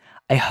these.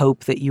 I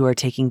hope that you are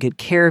taking good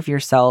care of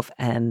yourself,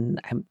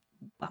 and I'm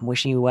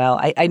wishing you well.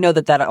 I know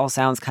that all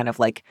sounds kind of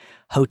like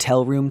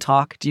hotel room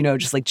talk,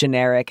 just like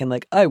generic and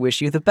like, I wish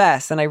you the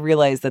best. And I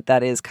realize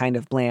that is kind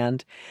of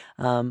bland.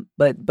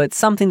 But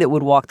something that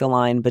would walk the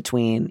line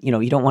between,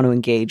 you don't want to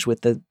engage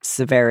with the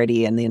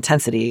severity and the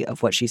intensity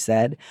of what she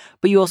said,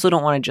 but you also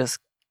don't want to just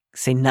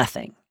say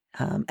nothing.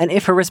 And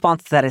if her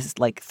response to that is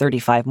like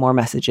 35 more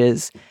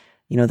messages,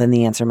 then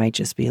the answer might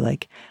just be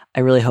like,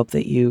 I really hope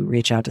that you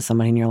reach out to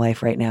somebody in your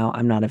life right now.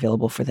 I'm not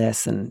available for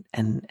this, and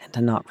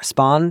to not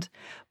respond.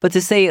 But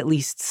to say at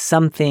least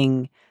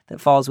something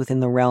that falls within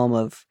the realm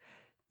of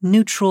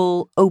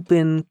neutral,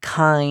 open,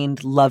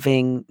 kind,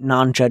 loving,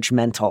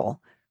 non-judgmental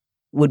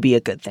would be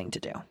a good thing to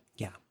do.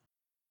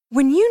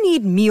 When you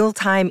need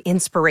mealtime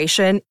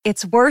inspiration,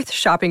 it's worth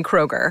shopping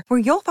Kroger, where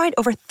you'll find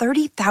over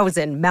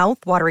 30,000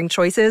 mouth-watering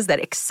choices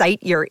that excite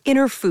your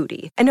inner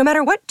foodie. And no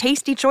matter what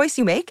tasty choice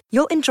you make,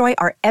 you'll enjoy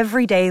our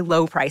everyday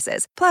low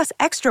prices, plus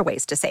extra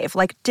ways to save,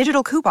 like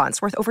digital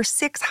coupons worth over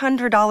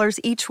 $600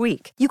 each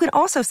week. You can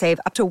also save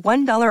up to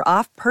 $1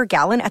 off per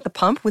gallon at the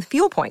pump with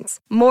fuel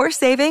points. More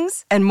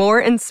savings and more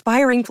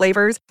inspiring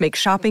flavors make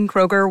shopping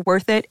Kroger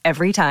worth it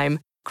every time.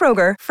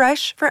 Kroger,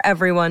 fresh for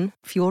everyone.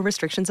 Fuel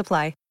restrictions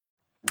apply.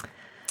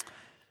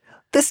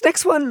 This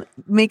next one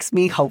makes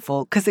me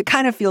hopeful because it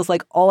kind of feels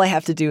like all I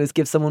have to do is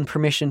give someone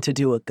permission to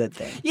do a good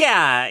thing.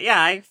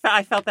 Yeah,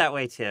 I felt that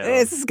way too.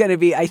 This is going to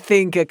be, I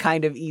think, a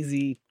kind of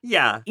easy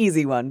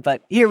one.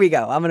 But here we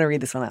go. I'm going to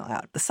read this one out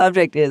loud. The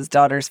subject is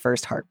daughter's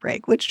first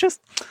heartbreak, which just,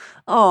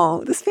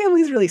 this family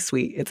is really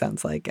sweet, it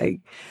sounds like.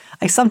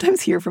 I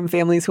sometimes hear from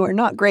families who are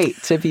not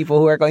great to people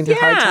who are going through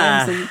hard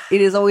times. And it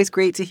is always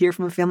great to hear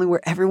from a family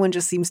where everyone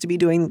just seems to be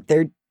doing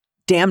their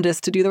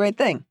damnedest to do the right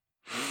thing.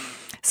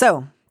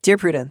 So, dear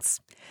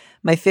Prudence,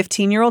 my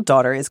 15-year-old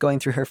daughter is going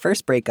through her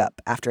first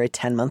breakup after a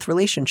 10-month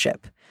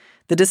relationship.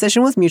 The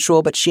decision was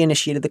mutual, but she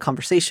initiated the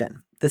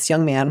conversation. This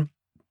young man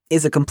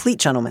is a complete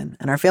gentleman,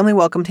 and our family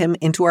welcomed him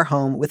into our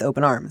home with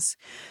open arms.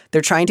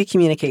 They're trying to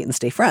communicate and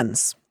stay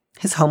friends.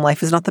 His home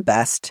life is not the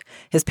best.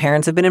 His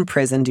parents have been in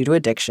prison due to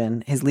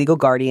addiction. His legal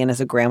guardian is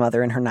a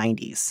grandmother in her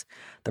 90s.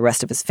 The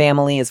rest of his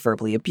family is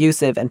verbally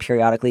abusive and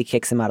periodically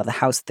kicks him out of the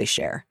house they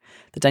share.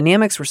 The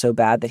dynamics were so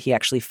bad that he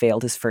actually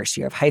failed his first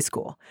year of high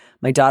school.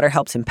 My daughter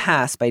helped him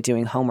pass by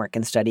doing homework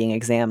and studying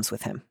exams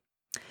with him.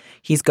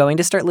 He's going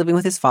to start living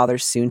with his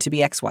father's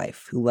soon-to-be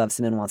ex-wife, who loves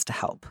him and wants to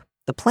help.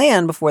 The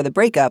plan before the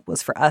breakup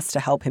was for us to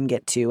help him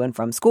get to and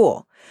from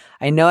school.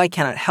 I know I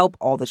cannot help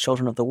all the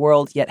children of the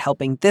world, yet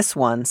helping this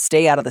one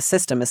stay out of the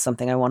system is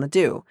something I want to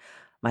do.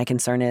 My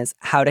concern is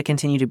how to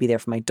continue to be there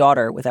for my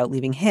daughter without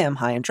leaving him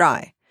high and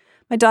dry.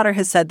 My daughter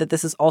has said that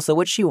this is also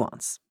what she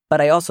wants, but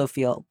I also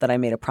feel that I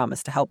made a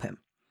promise to help him.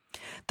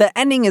 The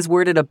ending is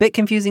worded a bit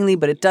confusingly,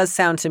 but it does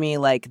sound to me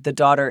like the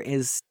daughter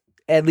is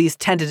at least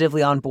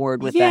tentatively on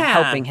board with the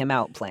helping him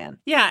out plan.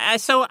 Yeah,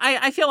 so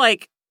I feel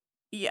like,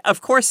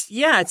 of course,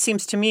 it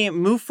seems to me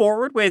move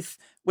forward with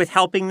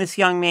helping this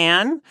young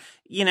man,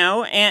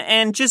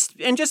 and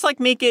just like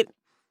make it,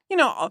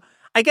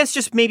 I guess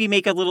just maybe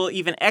make a little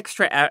even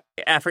extra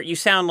effort. You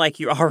sound like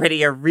you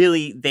already are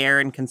really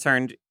there and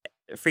concerned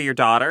for your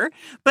daughter,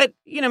 but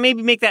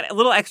maybe make that a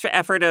little extra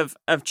effort of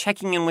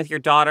checking in with your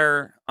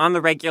daughter on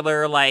the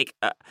regular, like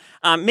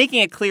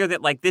making it clear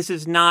that like this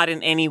is not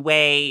in any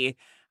way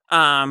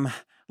you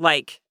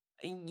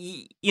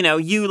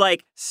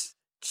like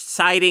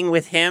siding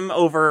with him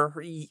over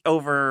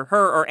her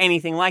or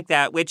anything like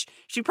that, which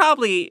she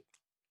probably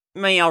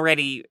may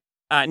already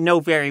know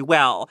very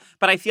well.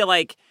 But I feel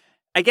like,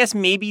 I guess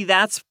maybe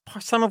that's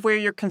some of where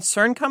your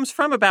concern comes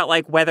from about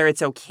like whether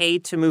it's okay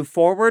to move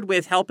forward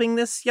with helping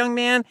this young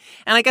man.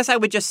 And I guess I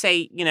would just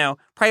say,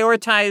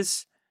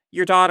 prioritize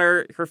your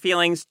daughter, her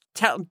feelings,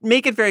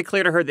 make it very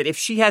clear to her that if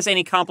she has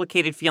any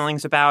complicated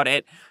feelings about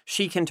it,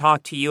 she can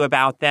talk to you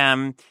about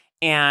them.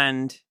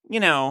 And,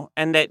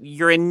 and that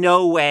you're in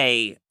no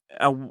way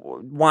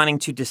wanting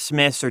to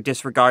dismiss or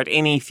disregard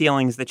any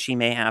feelings that she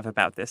may have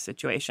about this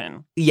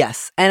situation.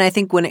 Yes. And I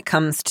think when it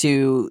comes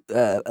to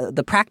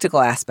the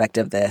practical aspect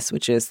of this,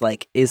 which is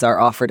like, is our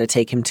offer to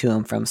take him to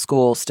and from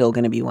school still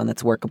going to be one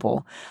that's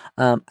workable?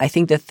 I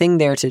think the thing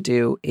there to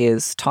do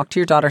is talk to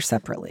your daughter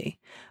separately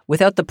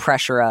without the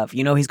pressure of,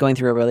 he's going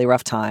through a really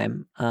rough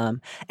time,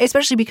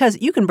 especially because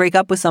you can break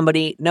up with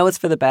somebody, know it's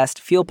for the best,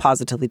 feel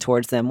positively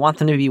towards them, want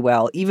them to be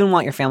well, even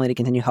want your family to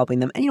continue helping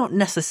them. And you don't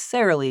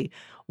necessarily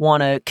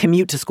want to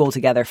commute to school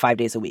together 5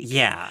 days a week.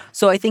 Yeah.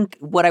 So I think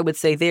what I would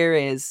say there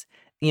is,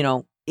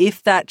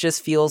 if that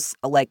just feels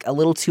like a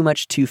little too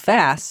much too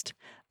fast,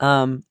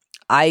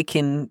 I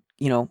can,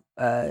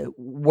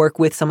 work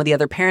with some of the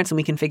other parents and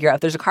we can figure out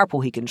if there's a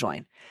carpool he can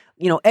join.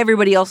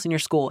 Everybody else in your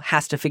school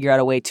has to figure out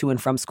a way to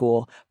and from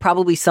school.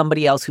 Probably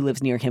somebody else who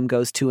lives near him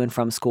goes to and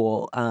from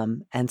school.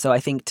 And so I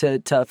think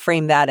to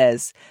frame that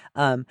as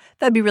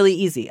that'd be really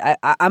easy.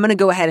 I'm going to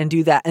go ahead and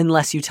do that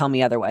unless you tell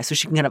me otherwise. So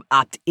she can kind of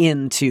opt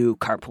into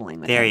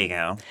carpooling with him. There you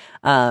go.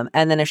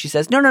 And then if she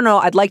says, no,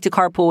 I'd like to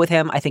carpool with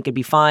him, I think it'd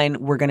be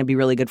fine. We're going to be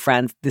really good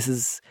friends. This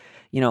is,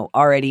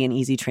 already an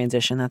easy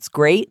transition. That's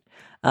great.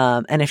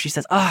 And if she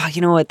says,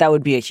 you know what, that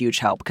would be a huge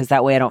help because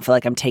that way I don't feel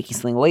like I'm taking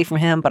something away from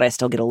him, but I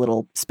still get a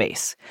little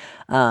space.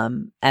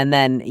 And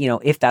then,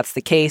 if that's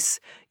the case,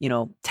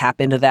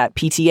 tap into that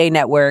PTA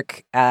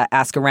network,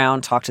 ask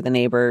around, talk to the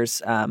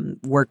neighbors,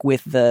 work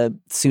with the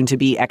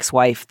soon-to-be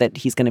ex-wife that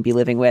he's going to be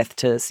living with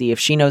to see if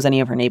she knows any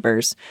of her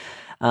neighbors,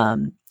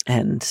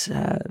 and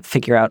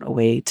figure out a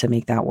way to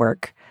make that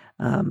work.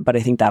 But I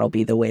think that'll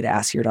be the way to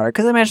ask your daughter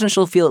because I imagine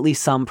she'll feel at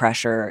least some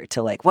pressure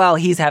to like, well,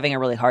 he's having a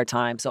really hard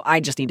time, so I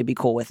just need to be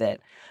cool with it.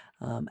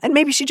 And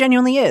maybe she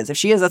genuinely is. If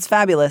she is, that's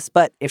fabulous.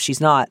 But if she's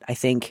not, I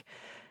think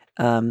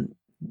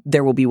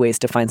there will be ways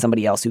to find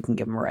somebody else who can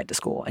give him a ride to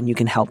school. And you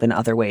can help in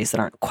other ways that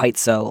aren't quite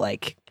so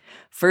like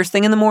first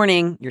thing in the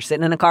morning, you're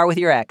sitting in a car with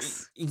your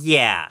ex.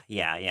 Yeah,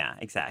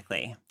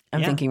 exactly.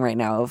 I'm thinking right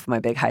now of my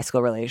big high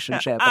school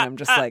relationship, and I'm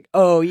just like,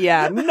 oh,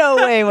 yeah, no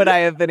way would I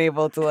have been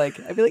able to, like,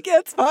 I'd be like, yeah,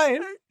 it's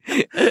fine.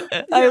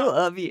 I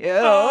love you.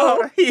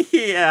 Oh,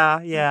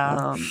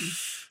 yeah.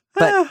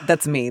 But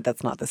that's me.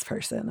 That's not this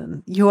person.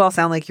 And you all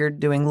sound like you're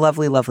doing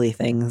lovely, lovely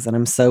things, and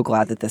I'm so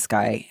glad that this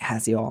guy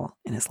has you all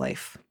in his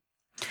life.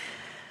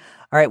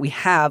 All right, we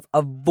have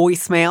a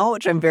voicemail,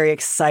 which I'm very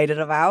excited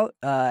about,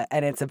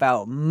 and it's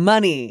about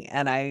money,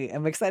 and I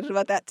am excited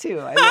about that,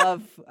 too.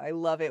 I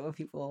love it when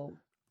people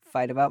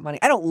fight about money.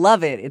 I don't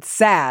love it. It's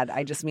sad.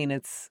 I just mean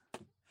it's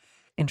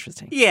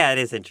interesting. Yeah, it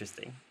is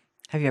interesting.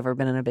 Have you ever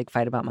been in a big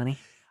fight about money?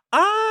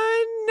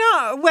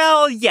 No.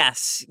 Well,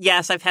 yes.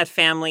 Yes, I've had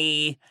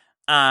family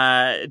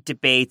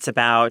debates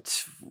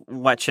about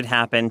what should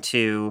happen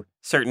to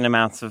certain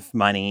amounts of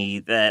money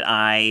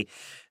that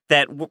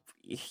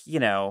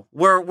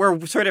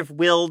were sort of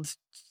willed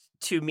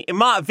to me.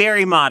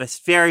 Very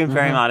modest, very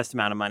modest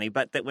amount of money,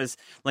 but that was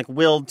like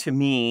willed to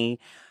me,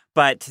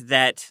 but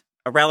that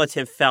a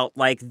relative felt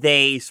like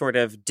they sort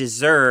of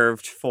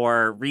deserved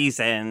for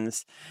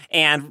reasons.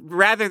 And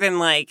rather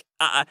than I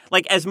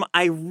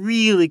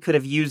really could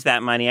have used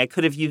that money. I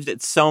could have used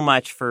it so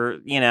much for,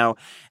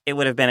 it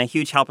would have been a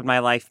huge help in my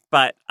life.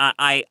 But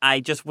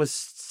I just was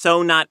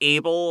so not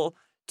able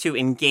to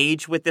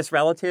engage with this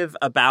relative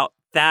about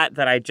that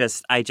I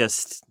just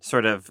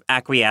sort of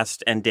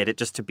acquiesced and did it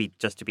just to be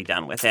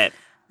done with it.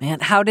 Man,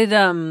 how does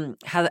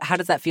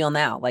that feel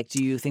now? Like,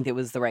 do you think it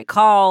was the right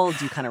call?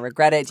 Do you kind of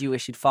regret it? Do you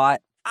wish you'd fought?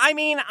 I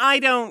mean,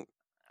 I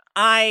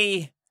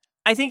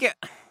think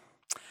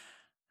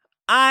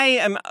I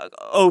am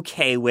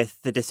okay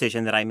with the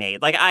decision that I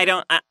made. Like,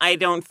 I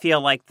don't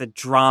feel like the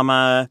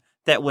drama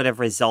that would have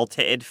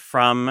resulted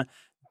from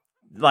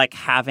like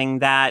having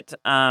that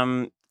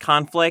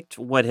conflict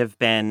would have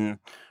been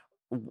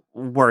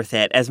worth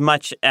it as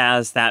much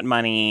as that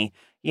money,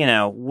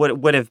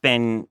 would have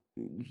been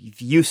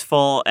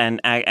useful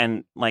and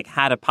like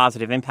had a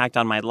positive impact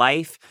on my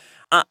life.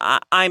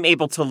 I'm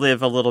able to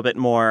live a little bit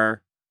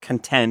more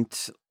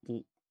content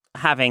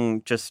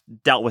having just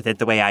dealt with it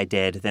the way I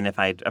did than if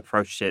I'd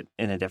approached it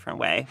in a different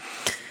way.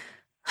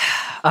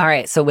 All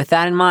right. So with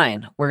that in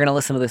mind, we're going to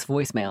listen to this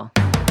voicemail.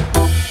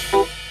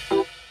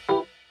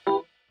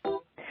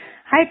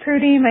 Hi,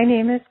 Prudy. My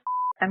name is.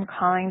 I'm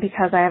calling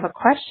because I have a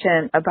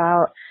question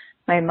about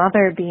my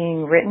mother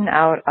being written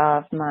out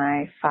of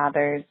my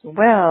father's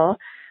will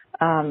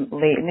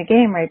late in the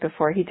game, right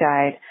before he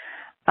died.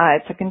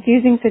 It's a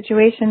confusing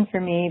situation for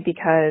me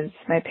because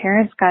my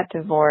parents got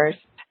divorced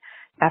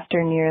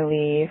after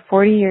nearly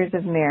 40 years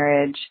of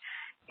marriage,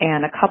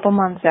 and a couple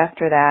months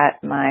after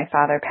that, my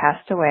father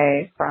passed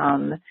away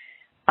from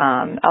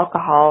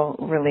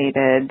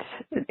alcohol-related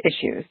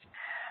issues.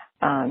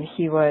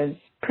 He was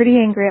pretty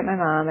angry at my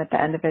mom at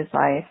the end of his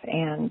life,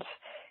 and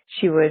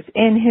she was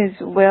in his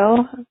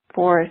will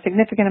for a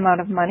significant amount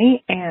of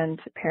money, and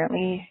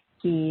apparently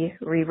he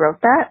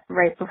rewrote that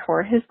right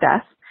before his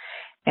death.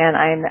 And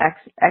I'm the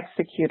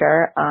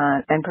executor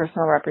and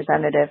personal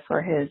representative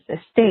for his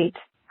estate.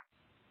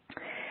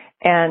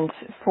 And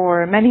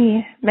for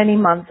many, many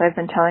months, I've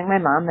been telling my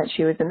mom that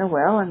she was in the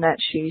will and that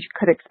she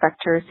could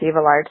expect to receive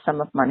a large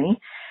sum of money.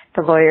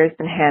 The lawyer's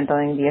been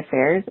handling the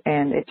affairs,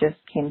 and it just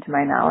came to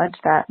my knowledge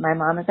that my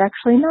mom is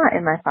actually not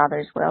in my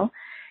father's will.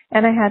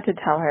 And I had to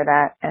tell her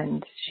that,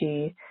 and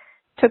she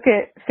took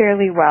it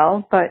fairly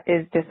well, but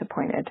is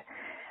disappointed.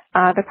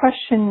 The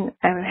question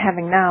I'm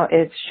having now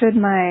is, should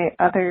my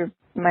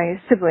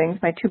siblings,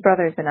 my two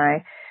brothers and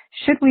I,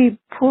 should we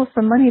pool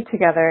some money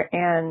together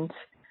and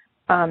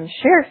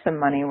share some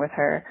money with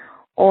her,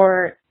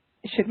 or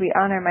should we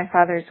honor my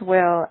father's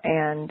will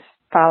and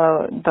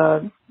follow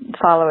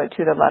it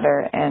to the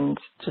letter and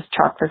just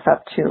chalk this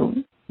up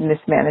to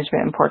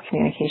mismanagement and poor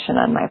communication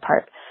on my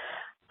part?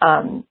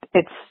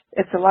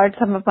 It's a large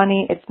sum of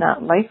money. It's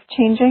not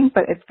life-changing,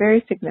 but it's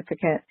very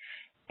significant.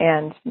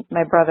 And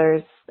my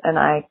brothers and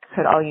I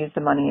could all use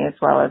the money, as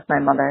well as my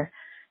mother.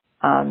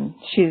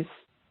 She's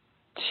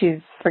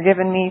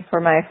forgiven me for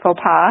my faux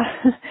pas,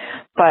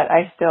 but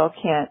I still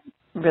can't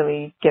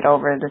really get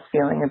over this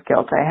feeling of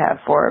guilt I have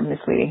for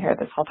misleading her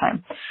this whole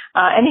time.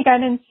 Any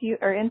guidance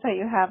or insight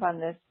you have on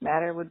this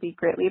matter would be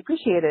greatly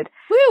appreciated.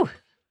 Woo!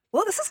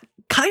 Well, this is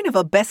kind of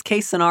a best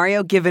case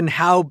scenario given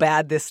how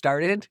bad this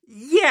started.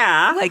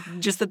 Yeah. Like,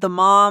 just that the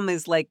mom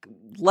is like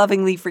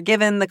lovingly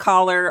forgiven the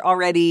caller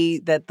already,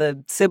 that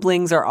the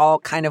siblings are all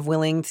kind of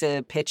willing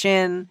to pitch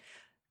in.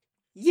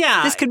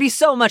 Yeah. This could be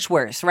so much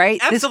worse,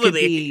 right? Absolutely.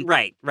 This could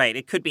be... Right.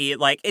 It could be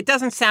like, it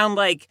doesn't sound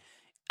like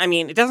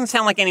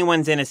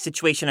anyone's in a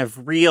situation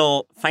of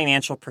real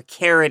financial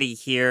precarity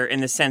here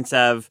in the sense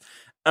of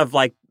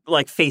like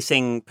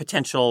facing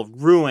potential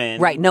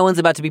ruin. Right. No one's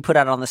about to be put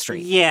out on the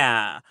street.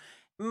 Yeah.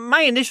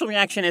 My initial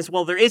reaction is,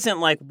 well, there isn't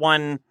like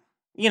one,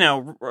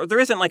 there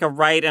isn't like a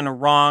right and a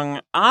wrong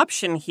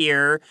option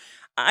here.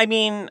 I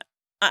mean,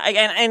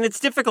 and it's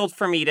difficult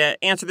for me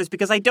to answer this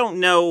because I don't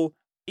know,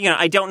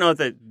 I don't know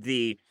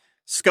the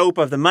scope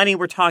of the money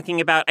we're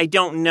talking about. I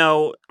don't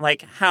know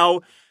like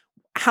how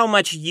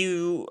much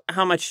you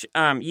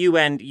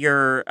and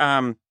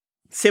your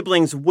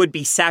siblings would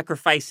be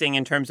sacrificing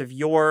in terms of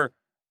your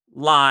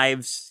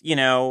lives,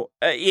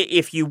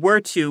 if you were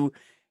to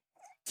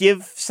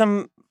give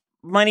some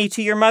money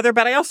to your mother.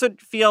 But I also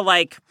feel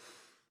like,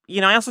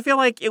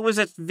 it was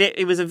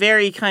a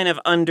very kind of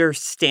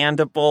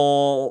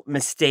understandable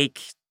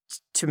mistake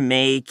to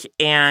make,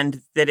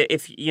 and that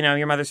if,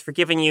 your mother's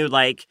forgiving you,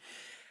 like,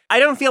 I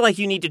don't feel like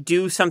you need to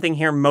do something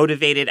here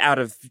motivated out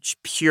of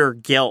pure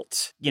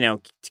guilt,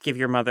 to give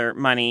your mother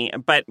money.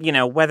 But,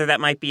 whether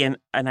that might be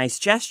a nice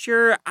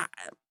gesture,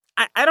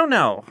 I don't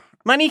know.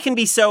 Money can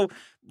be so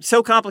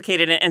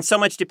complicated, and so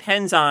much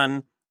depends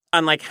on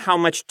like how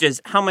much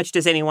does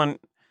anyone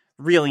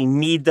really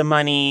need the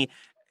money,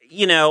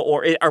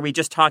 or are we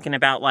just talking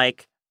about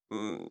like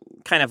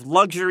kind of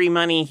luxury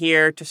money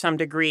here to some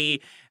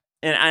degree?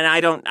 And I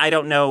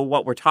don't know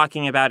what we're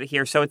talking about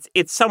here, so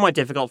it's somewhat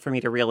difficult for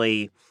me to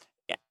really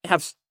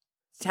have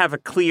a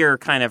clear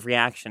kind of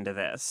reaction to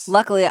this.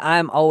 Luckily,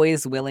 I'm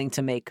always willing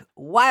to make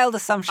wild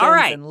assumptions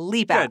and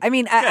leap out. I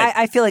mean,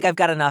 I feel like I've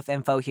got enough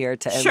info here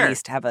to at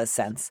least have a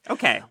sense.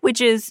 Okay. Which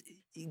is,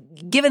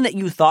 given that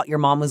you thought your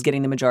mom was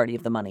getting the majority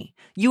of the money,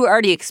 you were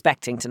already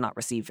expecting to not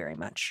receive very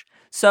much.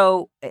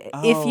 So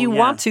if you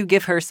want to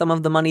give her some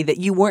of the money that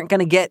you weren't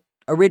going to get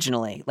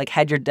originally, like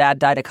had your dad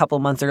died a couple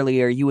months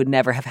earlier, you would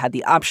never have had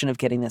the option of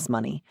getting this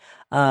money.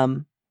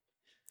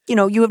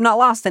 You have not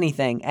lost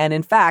anything. And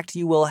in fact,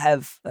 you will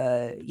have,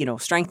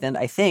 strengthened,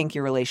 I think,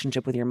 your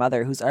relationship with your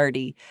mother,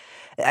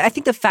 I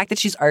think the fact that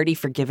she's already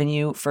forgiven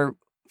you for,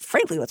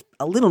 frankly, what's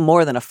a little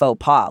more than a faux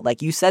pas.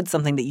 Like, you said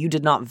something that you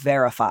did not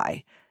verify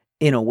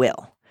in a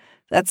will.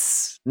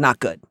 That's not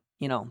good.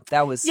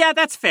 That was... Yeah,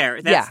 that's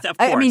fair. That's, of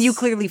course. I mean, you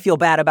clearly feel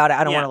bad about it.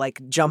 I don't want to,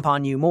 like, jump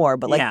on you more,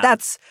 but, like,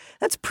 that's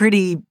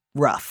pretty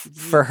rough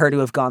for her to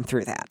have gone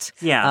through that.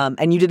 Yeah.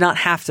 And you did not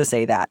have to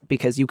say that,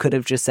 because you could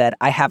have just said,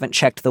 I haven't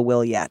checked the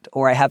will yet,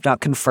 or I have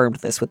not confirmed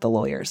this with the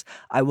lawyers.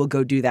 I will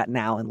go do that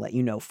now and let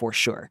you know for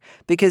sure.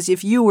 Because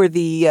if you were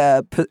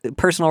the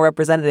personal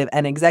representative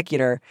and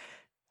executor,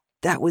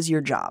 that was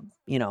your job,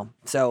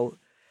 So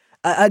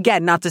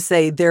again, not to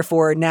say,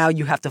 therefore, now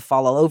you have to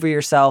fall all over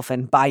yourself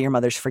and buy your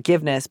mother's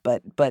forgiveness,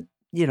 but that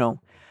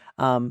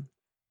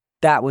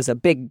was a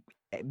big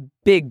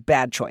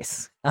bad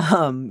choice.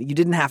 You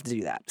didn't have to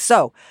do that.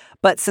 So,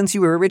 but since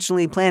you were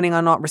originally planning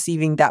on not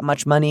receiving that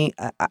much money,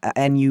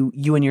 and you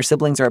and your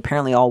siblings are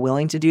apparently all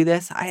willing to do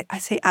this, I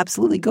say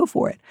absolutely go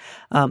for it.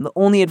 The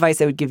only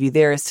advice I would give you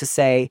there is to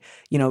say,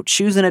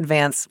 choose in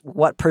advance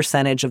what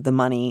percentage of the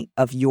money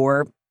of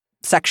your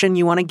section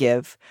you want to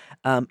give.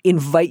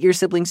 Invite your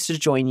siblings to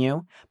join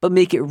you, but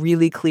make it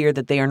really clear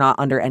that they are not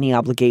under any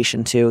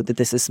obligation to, that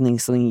this is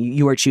something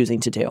you are choosing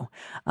to do.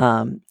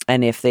 And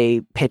if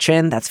they pitch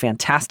in, that's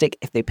fantastic.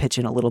 If they pitch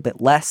in a little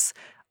bit less,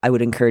 I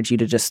would encourage you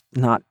to just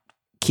not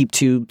keep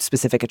too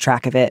specific a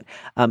track of it.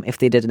 If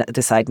they did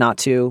decide not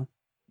to,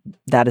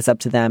 that is up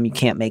to them. You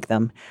can't make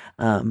them.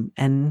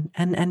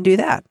 And do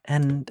that.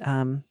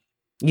 And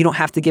you don't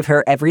have to give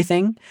her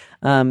everything.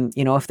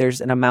 If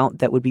there's an amount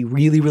that would be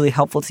really, really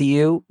helpful to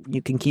you,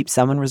 you can keep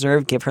some in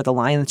reserve, give her the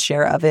lion's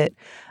share of it.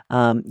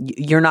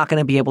 You're not going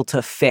to be able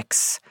to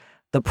fix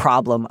the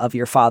problem of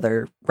your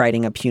father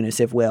writing a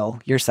punitive will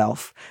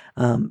yourself.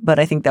 But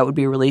I think that would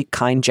be a really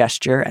kind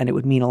gesture, and it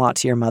would mean a lot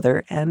to your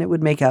mother, and it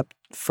would make up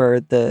for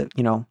the,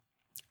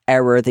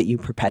 error that you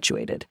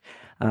perpetuated.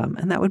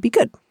 And that would be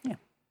good. Yeah.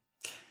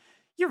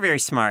 You're very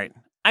smart.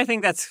 I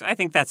think that's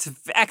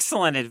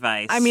excellent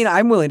advice. I mean,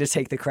 I'm willing to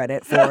take the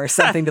credit for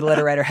something the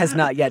letter writer has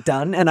not yet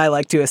done, and I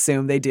like to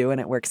assume they do, and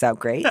it works out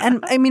great.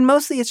 And I mean,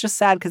 mostly it's just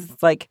sad because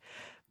it's like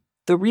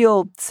the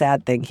real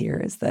sad thing here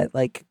is that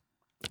like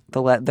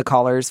the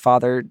caller's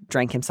father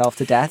drank himself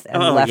to death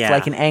and left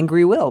like an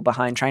angry will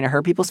behind, trying to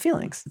hurt people's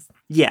feelings.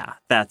 Yeah,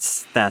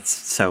 that's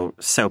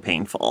so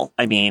painful.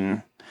 I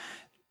mean,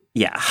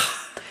 yeah.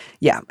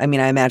 Yeah, I mean,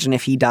 I imagine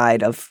if he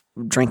died of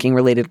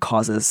drinking-related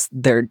causes,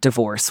 their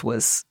divorce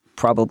was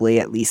probably,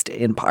 at least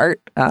in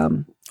part,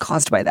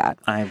 caused by that.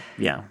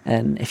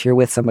 And if you're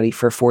with somebody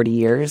for 40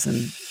 years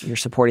and you're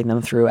supporting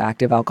them through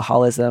active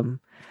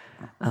alcoholism,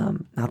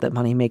 not that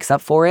money makes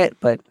up for it,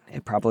 but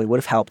it probably would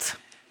have helped.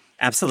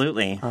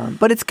 Absolutely.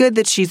 But it's good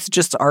that she's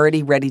just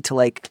already ready to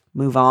like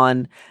move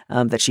on,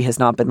 that she has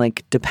not been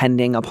like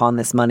depending upon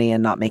this money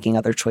and not making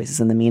other choices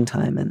in the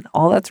meantime. And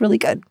all that's really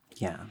good.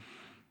 Yeah.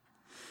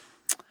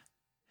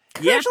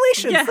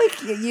 Congratulations. Yeah.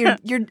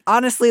 Like you're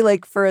honestly,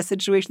 like, for a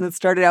situation that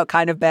started out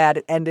kind of bad,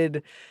 it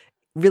ended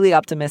really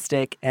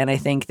optimistic, and I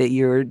think that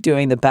you're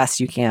doing the best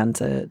you can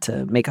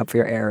to make up for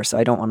your error. So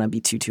I don't want to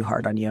be too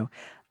hard on you.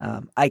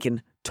 I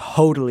can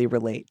totally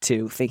relate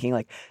to thinking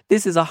like,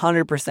 this is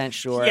 100%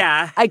 sure.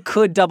 Yeah. I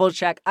could double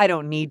check. I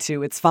don't need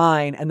to. It's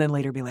fine. And then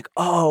later be like,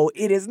 oh,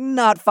 it is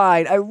not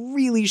fine. I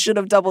really should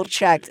have double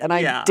checked, and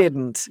I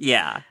didn't.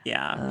 Yeah.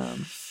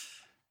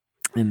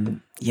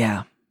 And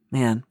yeah.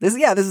 Man, this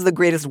is the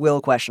greatest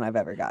will question I've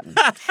ever gotten.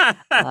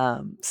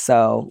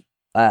 So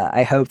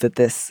I hope that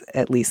this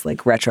at least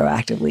like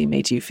retroactively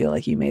made you feel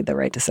like you made the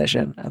right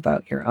decision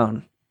about your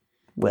own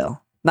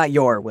will. Not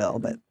your will,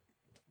 but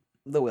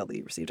the will that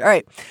you received. All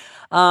right.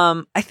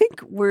 I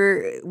think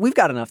we've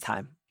got enough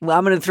time. Well,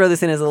 I'm going to throw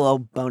this in as a little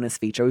bonus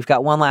feature. We've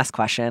got one last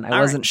question.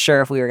 I wasn't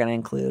sure if we were going to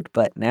include,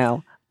 but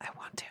now I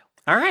want to.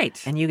 All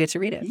right. And you get to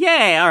read it.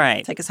 Yay. All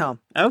right. Take us home.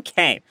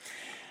 Okay.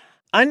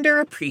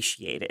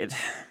 Underappreciated.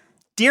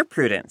 Dear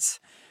Prudence,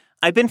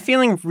 I've been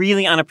feeling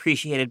really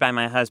unappreciated by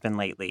my husband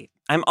lately.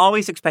 I'm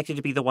always expected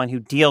to be the one who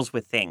deals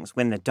with things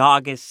when the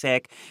dog is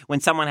sick,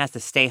 when someone has to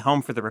stay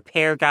home for the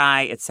repair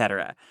guy,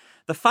 etc.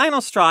 The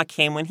final straw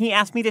came when he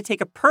asked me to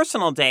take a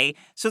personal day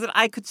so that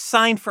I could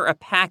sign for a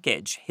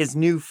package, his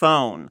new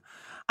phone.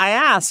 I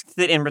asked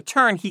that in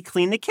return he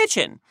clean the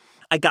kitchen.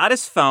 I got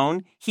his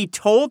phone. He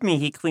told me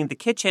he cleaned the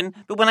kitchen,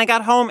 but when I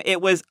got home,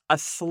 it was a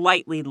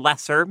slightly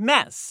lesser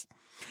mess.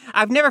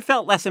 I've never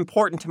felt less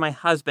important to my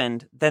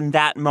husband than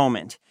that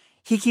moment.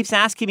 He keeps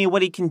asking me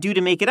what he can do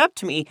to make it up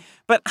to me,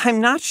 but I'm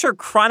not sure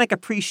chronic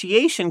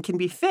appreciation can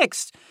be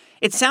fixed.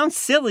 It sounds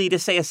silly to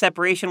say a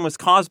separation was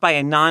caused by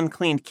a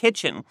non-cleaned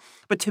kitchen,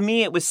 but to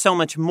me it was so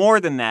much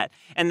more than that,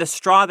 and the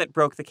straw that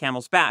broke the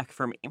camel's back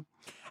for me.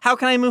 How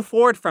can I move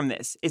forward from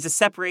this? Is a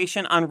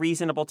separation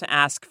unreasonable to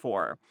ask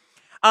for?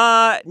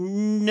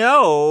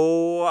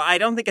 No, I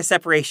don't think a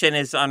separation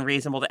is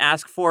unreasonable to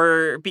ask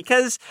for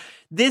because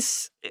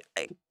this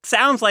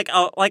sounds like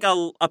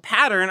a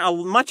pattern, a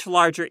much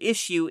larger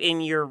issue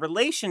in your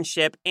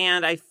relationship.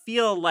 And I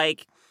feel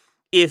like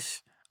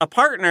if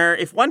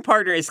one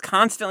partner is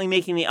constantly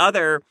making the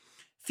other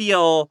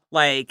feel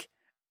like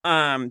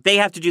they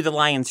have to do the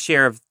lion's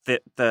share of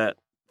the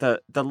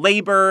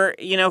labor,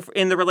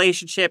 in the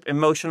relationship,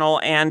 emotional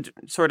and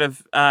sort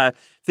of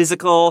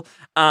physical,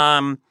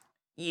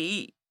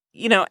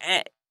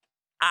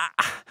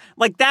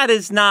 like that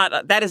is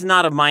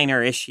not a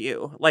minor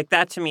issue. Like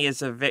that to me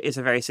is a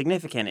very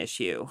significant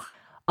issue.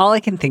 All I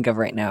can think of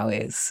right now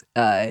is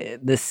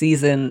the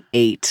season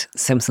 8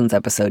 Simpsons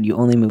episode, You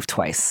Only Move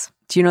Twice.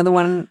 Do you know the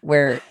one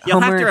where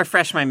You'll have to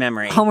refresh my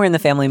memory. Homer and the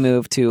family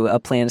move to a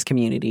planned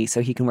community so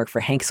he can work for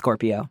Hank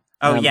Scorpio.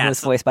 Oh, yes. Who was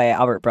voiced by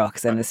Albert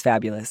Brooks and is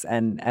fabulous.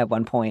 And at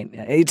one point,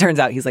 it turns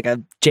out he's like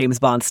a James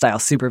Bond-style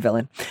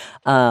supervillain.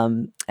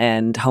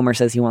 And Homer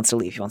says he wants to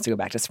leave. He wants to go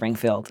back to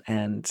Springfield.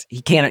 And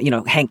he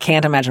can't, Hank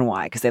can't imagine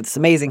why, because they have this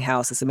amazing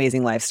house, this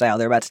amazing lifestyle.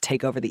 They're about to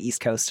take over the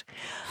East Coast.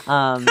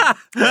 And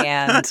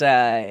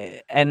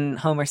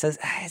Homer says,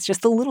 it's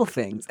just the little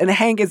things. And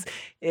Hank is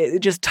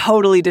just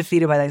totally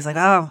defeated by that. He's like,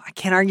 oh, I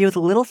can't argue with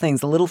the little things.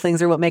 The little things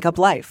are what make up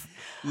life.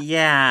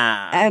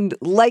 Yeah. And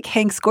like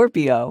Hank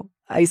Scorpio,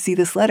 I see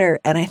this letter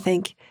and I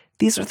think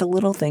these are the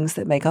little things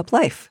that make up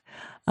life.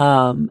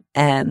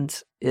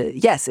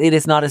 Yes, it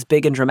is not as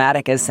big and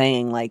dramatic as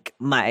saying like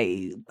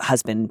my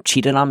husband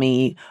cheated on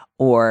me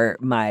or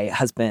my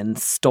husband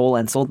stole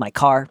and sold my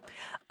car.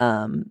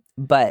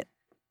 But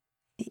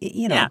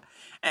yeah,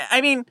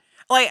 I mean,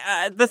 like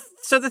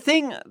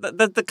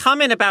the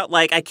comment about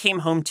like I came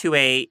home to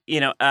a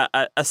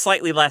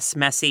slightly less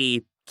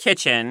messy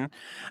kitchen.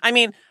 I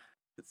mean,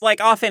 like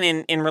often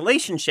in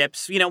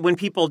relationships, when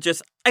people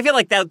I feel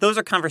like those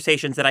are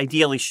conversations that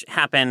ideally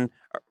happen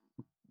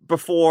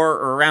before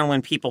or around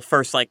when people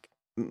first like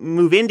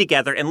move in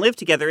together and live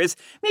together, is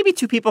maybe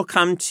two people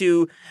come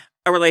to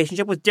a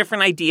relationship with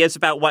different ideas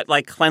about what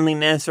like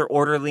cleanliness or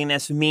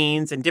orderliness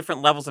means and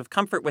different levels of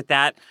comfort with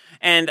that.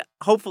 And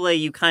hopefully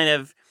you kind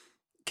of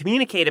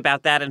communicate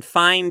about that and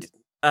find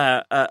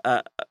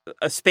a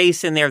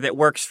space in there that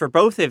works for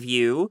both of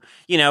you.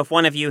 If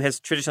one of you has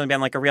traditionally been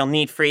like a real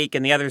neat freak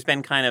and the other's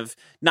been kind of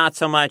not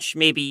so much,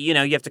 maybe, you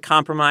have to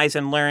compromise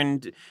and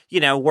learn,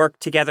 work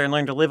together and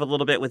learn to live a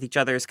little bit with each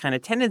other's kind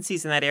of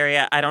tendencies in that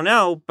area. I don't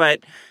know,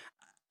 but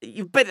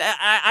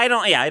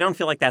I don't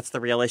feel like that's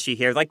the real issue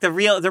here. Like the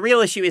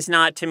real issue is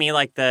not to me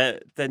like the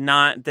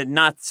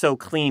not so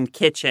clean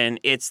kitchen.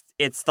 It's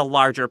the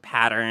larger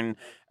pattern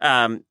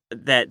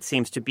that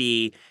seems to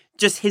be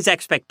just his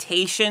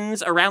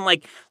expectations around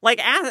like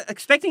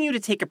expecting you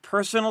to take a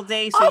personal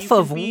day so off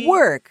of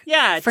work.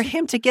 Yeah. For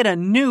him to get a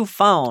new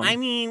phone. I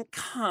mean,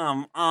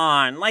 come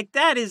on. Like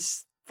that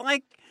is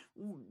like,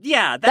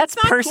 yeah, that's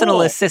not personal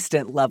cool.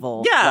 assistant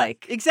level. Yeah,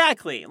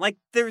 exactly. Like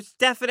there's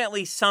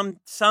definitely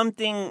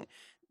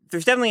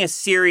there's definitely a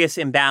serious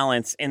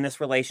imbalance in this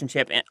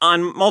relationship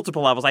on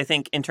multiple levels. I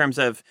think in terms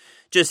of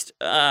just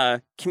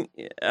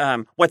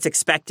what's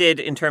expected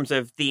in terms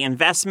of the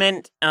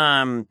investment,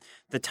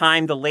 the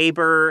time, the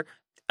labor,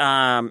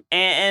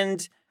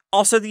 and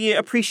also the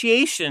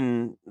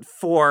appreciation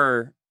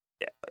for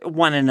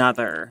one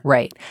another.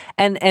 Right.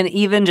 And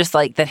even just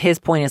like that his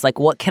point is like,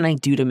 what can I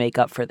do to make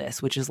up for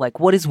this? Which is like,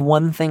 what is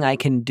one thing I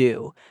can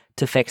do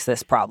to fix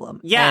this problem?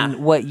 Yeah.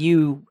 And what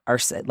you are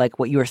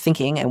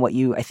thinking and what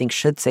you I think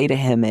should say to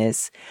him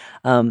is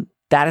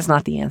that is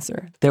not the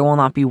answer. There will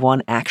not be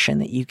one action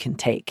that you can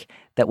take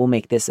that will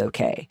make this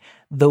okay.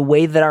 The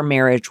way that our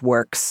marriage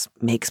works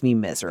makes me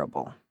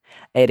miserable.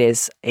 It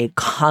is a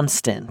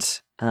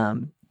constant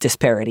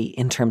disparity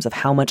in terms of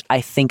how much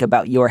I think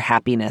about your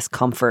happiness,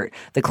 comfort,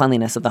 the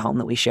cleanliness of the home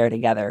that we share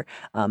together,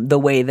 the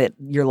way that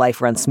your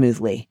life runs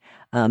smoothly.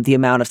 The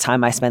amount of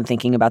time I spend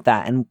thinking about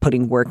that and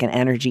putting work and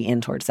energy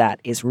in towards that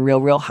is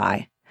real, real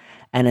high.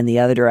 And in the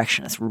other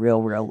direction, it's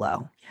real, real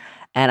low.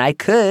 And I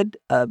could,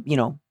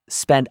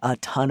 spend a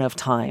ton of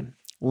time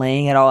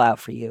laying it all out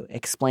for you,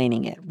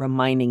 explaining it,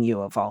 reminding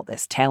you of all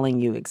this, telling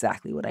you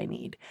exactly what I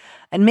need.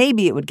 And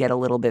maybe it would get a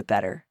little bit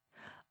better.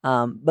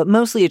 But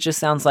mostly it just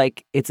sounds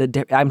like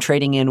I'm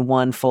trading in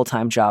one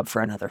full-time job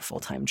for another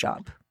full-time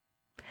job.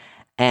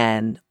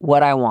 And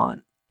what I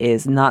want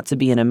is not to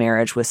be in a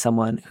marriage with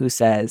someone who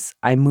says,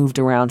 I moved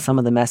around some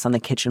of the mess on the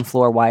kitchen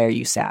floor. Why are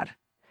you sad?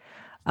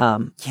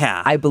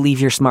 I believe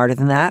you're smarter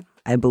than that.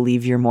 I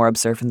believe you're more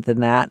observant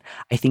than that.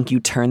 I think you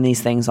turn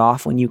these things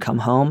off when you come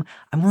home.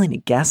 I'm willing to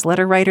guess,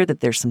 letter writer, that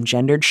there's some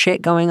gendered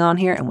shit going on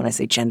here. And when I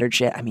say gendered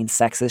shit, I mean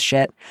sexist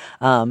shit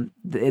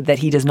that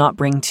he does not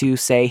bring to,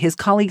 say, his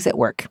colleagues at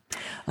work.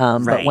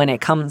 But when it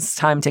comes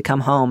time to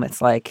come home,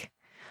 it's like,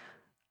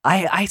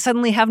 I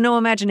suddenly have no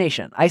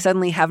imagination. I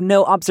suddenly have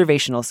no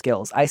observational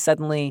skills. I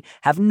suddenly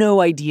have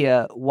no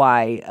idea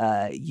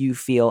why you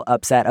feel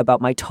upset about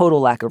my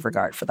total lack of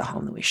regard for the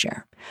home that we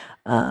share.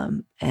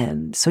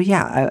 And so,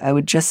 yeah, I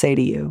would just say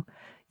to you,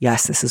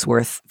 yes, this is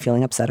worth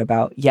feeling upset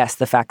about. Yes,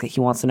 the fact that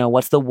he wants to know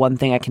what's the one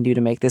thing I can do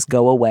to make this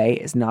go away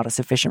is not a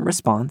sufficient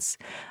response.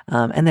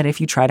 And that if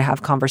you try to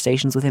have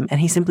conversations with him and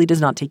he simply does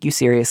not take you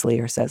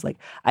seriously or says, like,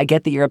 I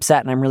get that you're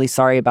upset and I'm really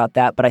sorry about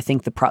that, but I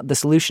think the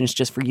solution is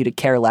just for you to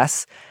care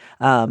less,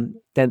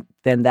 then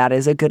that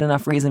is a good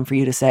enough reason for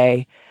you to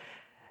say,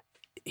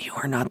 you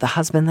are not the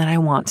husband that I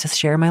want to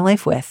share my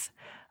life with.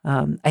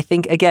 I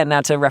think, again,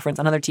 now to reference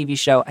another TV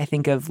show, I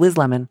think of Liz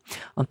Lemon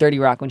on 30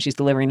 Rock when she's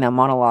delivering that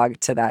monologue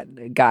to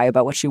that guy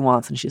about what she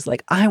wants. And she's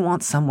like, I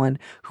want someone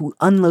who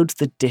unloads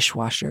the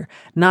dishwasher,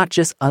 not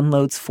just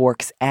unloads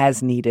forks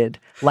as needed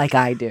like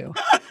I do.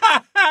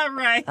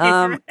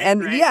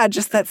 Yeah,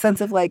 just that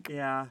sense of like,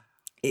 there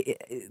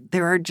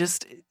are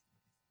just...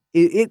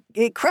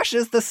 It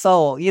crushes the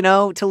soul,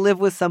 to live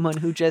with someone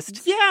who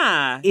just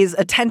is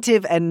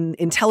attentive and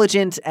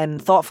intelligent and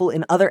thoughtful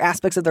in other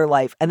aspects of their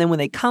life. And then when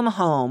they come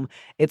home,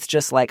 it's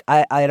just like,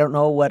 I don't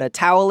know what a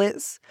towel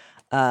is.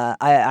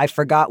 I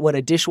forgot what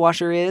a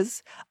dishwasher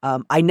is.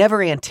 I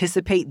never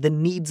anticipate the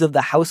needs of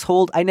the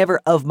household. I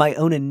never, of my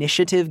own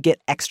initiative, get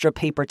extra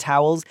paper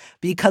towels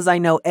because I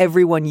know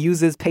everyone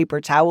uses paper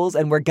towels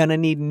and we're going to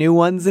need new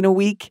ones in a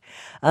week.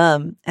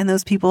 And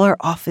those people are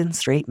often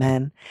straight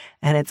men.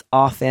 And it's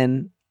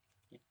often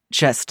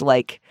just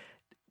like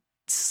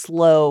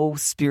slow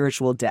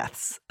spiritual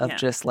deaths of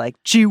just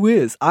like, gee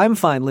whiz, I'm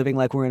fine living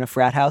like we're in a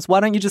frat house.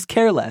 Why don't you just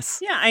care less?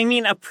 Yeah, I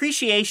mean,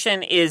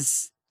 appreciation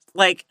is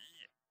like...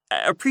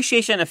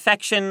 appreciation,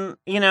 affection,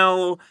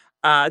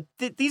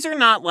 these are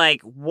not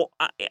like,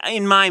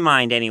 in my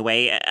mind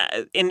anyway,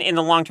 in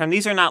the long term,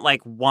 these are not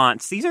like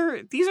wants. These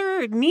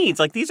are needs.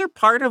 Like, these are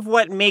part of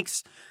what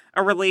makes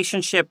a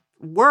relationship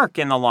work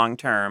in the long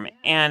term.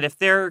 And if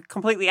they're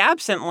completely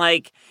absent,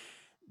 like,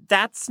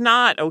 that's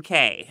not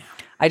okay.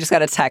 I just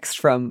got a text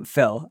from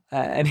Phil,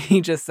 and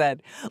he just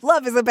said,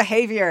 love is a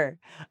behavior.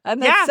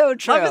 And that's so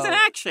true. Love is an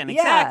action.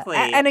 Exactly.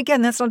 And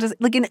again, that's not just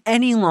like in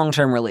any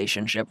long-term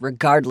relationship,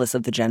 regardless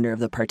of the gender of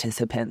the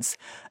participants,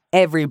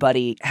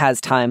 everybody has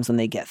times when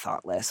they get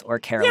thoughtless or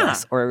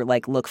careless or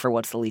like look for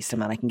what's the least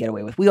amount I can get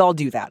away with. We all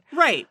do that.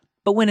 Right.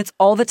 But when it's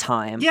all the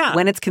time,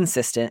 when it's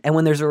consistent, and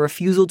when there's a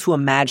refusal to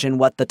imagine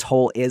what the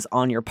toll is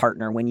on your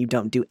partner when you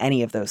don't do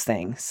any of those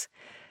things,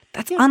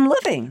 that's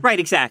unliving.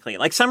 Right, exactly.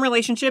 Like some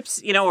relationships,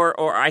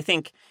 or I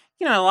think,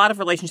 a lot of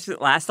relationships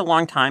that last a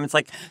long time. It's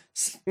like,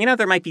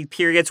 there might be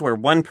periods where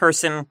one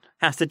person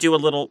has to do a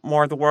little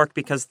more of the work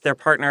because their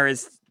partner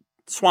is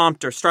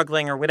swamped or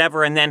struggling or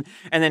whatever. And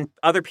then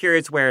other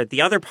periods where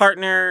the other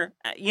partner,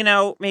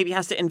 maybe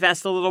has to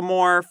invest a little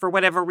more for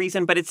whatever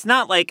reason. But it's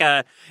not like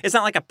a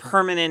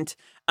permanent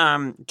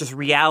just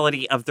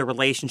reality of the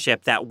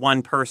relationship that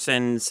one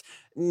person's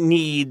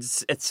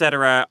needs, et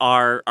cetera,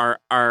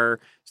 are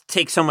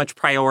take so much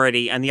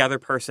priority and the other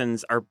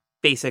person's are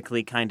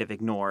basically kind of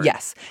ignored.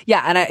 Yes.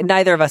 Yeah. And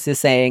neither of us is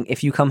saying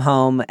if you come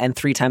home and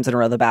 3 times in a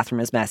row the bathroom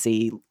is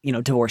messy,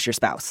 divorce your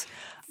spouse.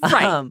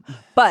 Right.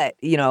 But,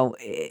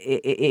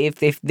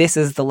 if this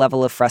is the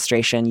level of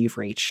frustration you've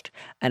reached,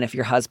 and if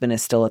your husband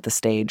is still at the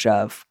stage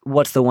of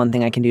what's the one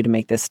thing I can do to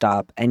make this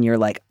stop, and you're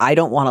like, I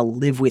don't want to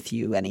live with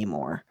you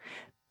anymore,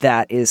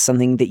 that is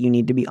something that you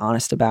need to be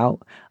honest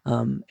about.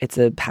 It's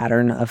a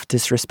pattern of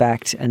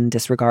disrespect and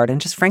disregard and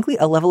just frankly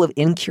a level of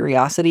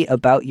incuriosity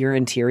about your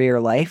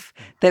interior life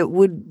that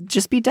would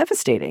just be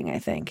devastating, I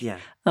think. Yeah.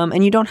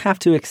 And you don't have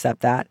to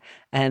accept that.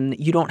 And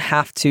you don't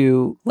have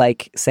to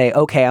like say,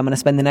 okay, I'm going to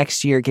spend the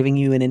next year giving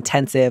you an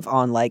intensive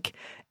on like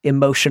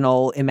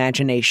emotional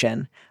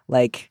imagination.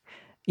 Like,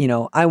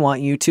 I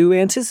want you to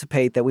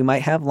anticipate that we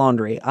might have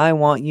laundry. I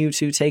want you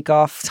to take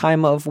off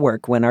time of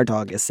work when our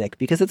dog is sick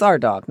because it's our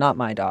dog, not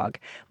my dog.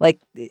 Like,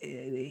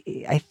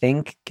 I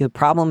think the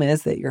problem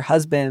is that your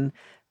husband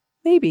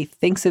maybe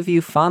thinks of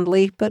you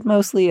fondly, but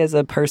mostly as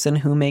a person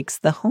who makes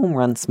the home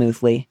run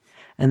smoothly,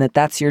 and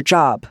that's your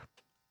job.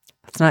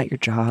 That's not your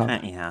job.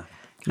 Yeah,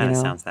 kind of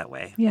sounds that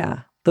way.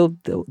 Yeah.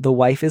 The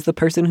wife is the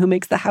person who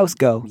makes the house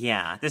go.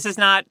 Yeah. This is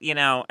not,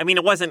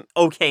 it wasn't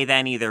okay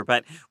then either,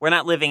 but we're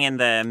not living in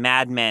the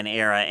Mad Men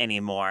era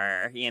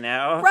anymore,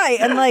 Right.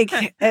 And like,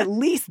 at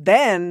least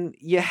then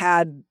you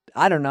had,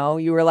 I don't know,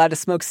 you were allowed to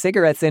smoke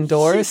cigarettes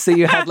indoors. So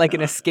you had like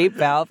an escape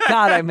valve.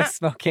 God, I miss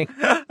smoking.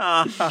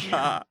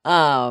 I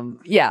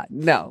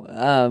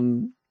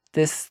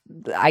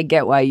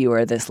get why you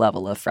are this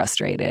level of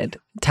frustrated.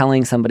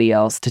 Telling somebody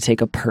else to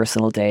take a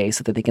personal day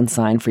so that they can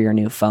sign for your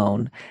new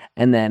phone,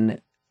 and then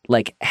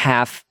like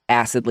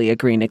half-assedly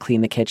agreeing to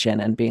clean the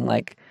kitchen and being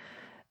like,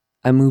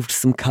 I moved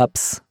some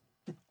cups.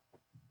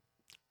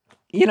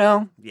 You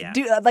know? Yeah.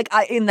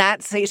 In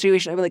that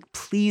situation, I'd be like,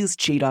 please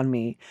cheat on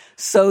me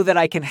so that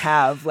I can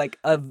have like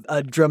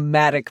a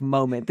dramatic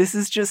moment. This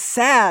is just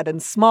sad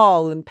and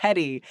small and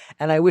petty,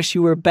 and I wish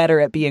you were better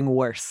at being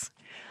worse.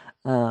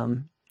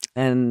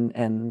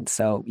 And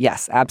so,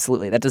 yes,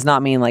 absolutely. That does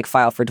not mean like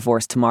file for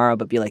divorce tomorrow,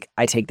 but be like,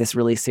 I take this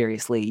really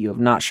seriously. You have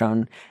not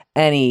shown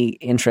any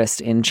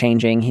interest in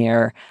changing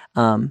here.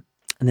 And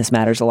this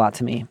matters a lot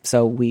to me.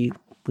 So we're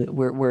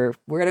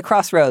at a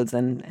crossroads,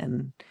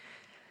 and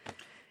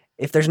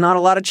if there's not a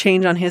lot of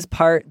change on his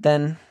part,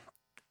 then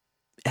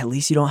at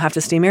least you don't have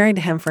to stay married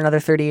to him for another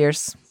 30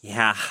 years.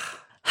 Yeah.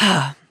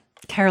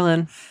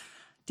 Carolyn.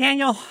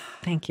 Daniel.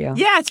 Thank you.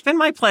 Yeah, it's been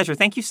my pleasure.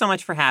 Thank you so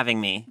much for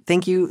having me.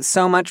 Thank you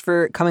so much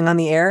for coming on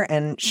the air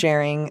and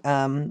sharing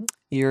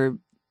your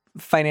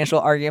financial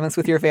arguments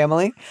with your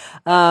family.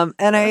 And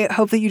I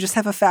hope that you just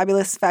have a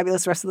fabulous,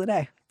 fabulous rest of the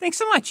day. Thanks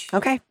so much.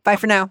 Okay. Bye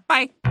for now.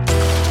 Bye.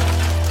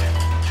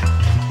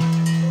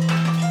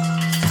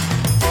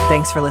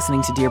 Thanks for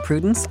listening to Dear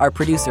Prudence. Our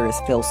producer is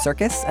Phil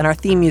Circus, and our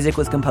theme music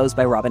was composed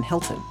by Robin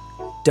Hilton.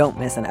 Don't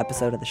miss an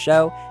episode of the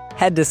show.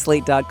 Head to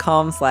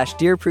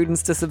slate.com/Dear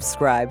Prudence to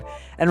subscribe.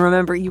 And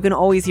remember, you can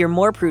always hear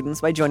more Prudence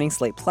by joining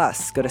Slate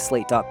Plus. Go to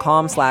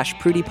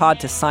slate.com/PrudyPod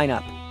to sign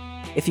up.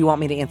 If you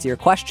want me to answer your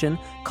question,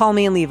 call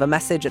me and leave a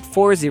message at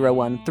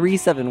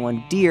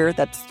 401-371-DEAR,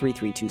 that's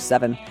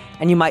 3327,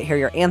 and you might hear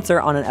your answer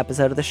on an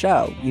episode of the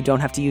show. You don't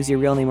have to use your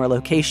real name or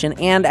location,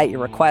 and at your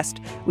request,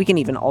 we can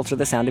even alter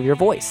the sound of your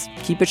voice.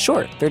 Keep it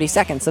short, 30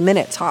 seconds, a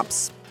minute,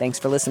 tops. Thanks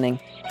for listening.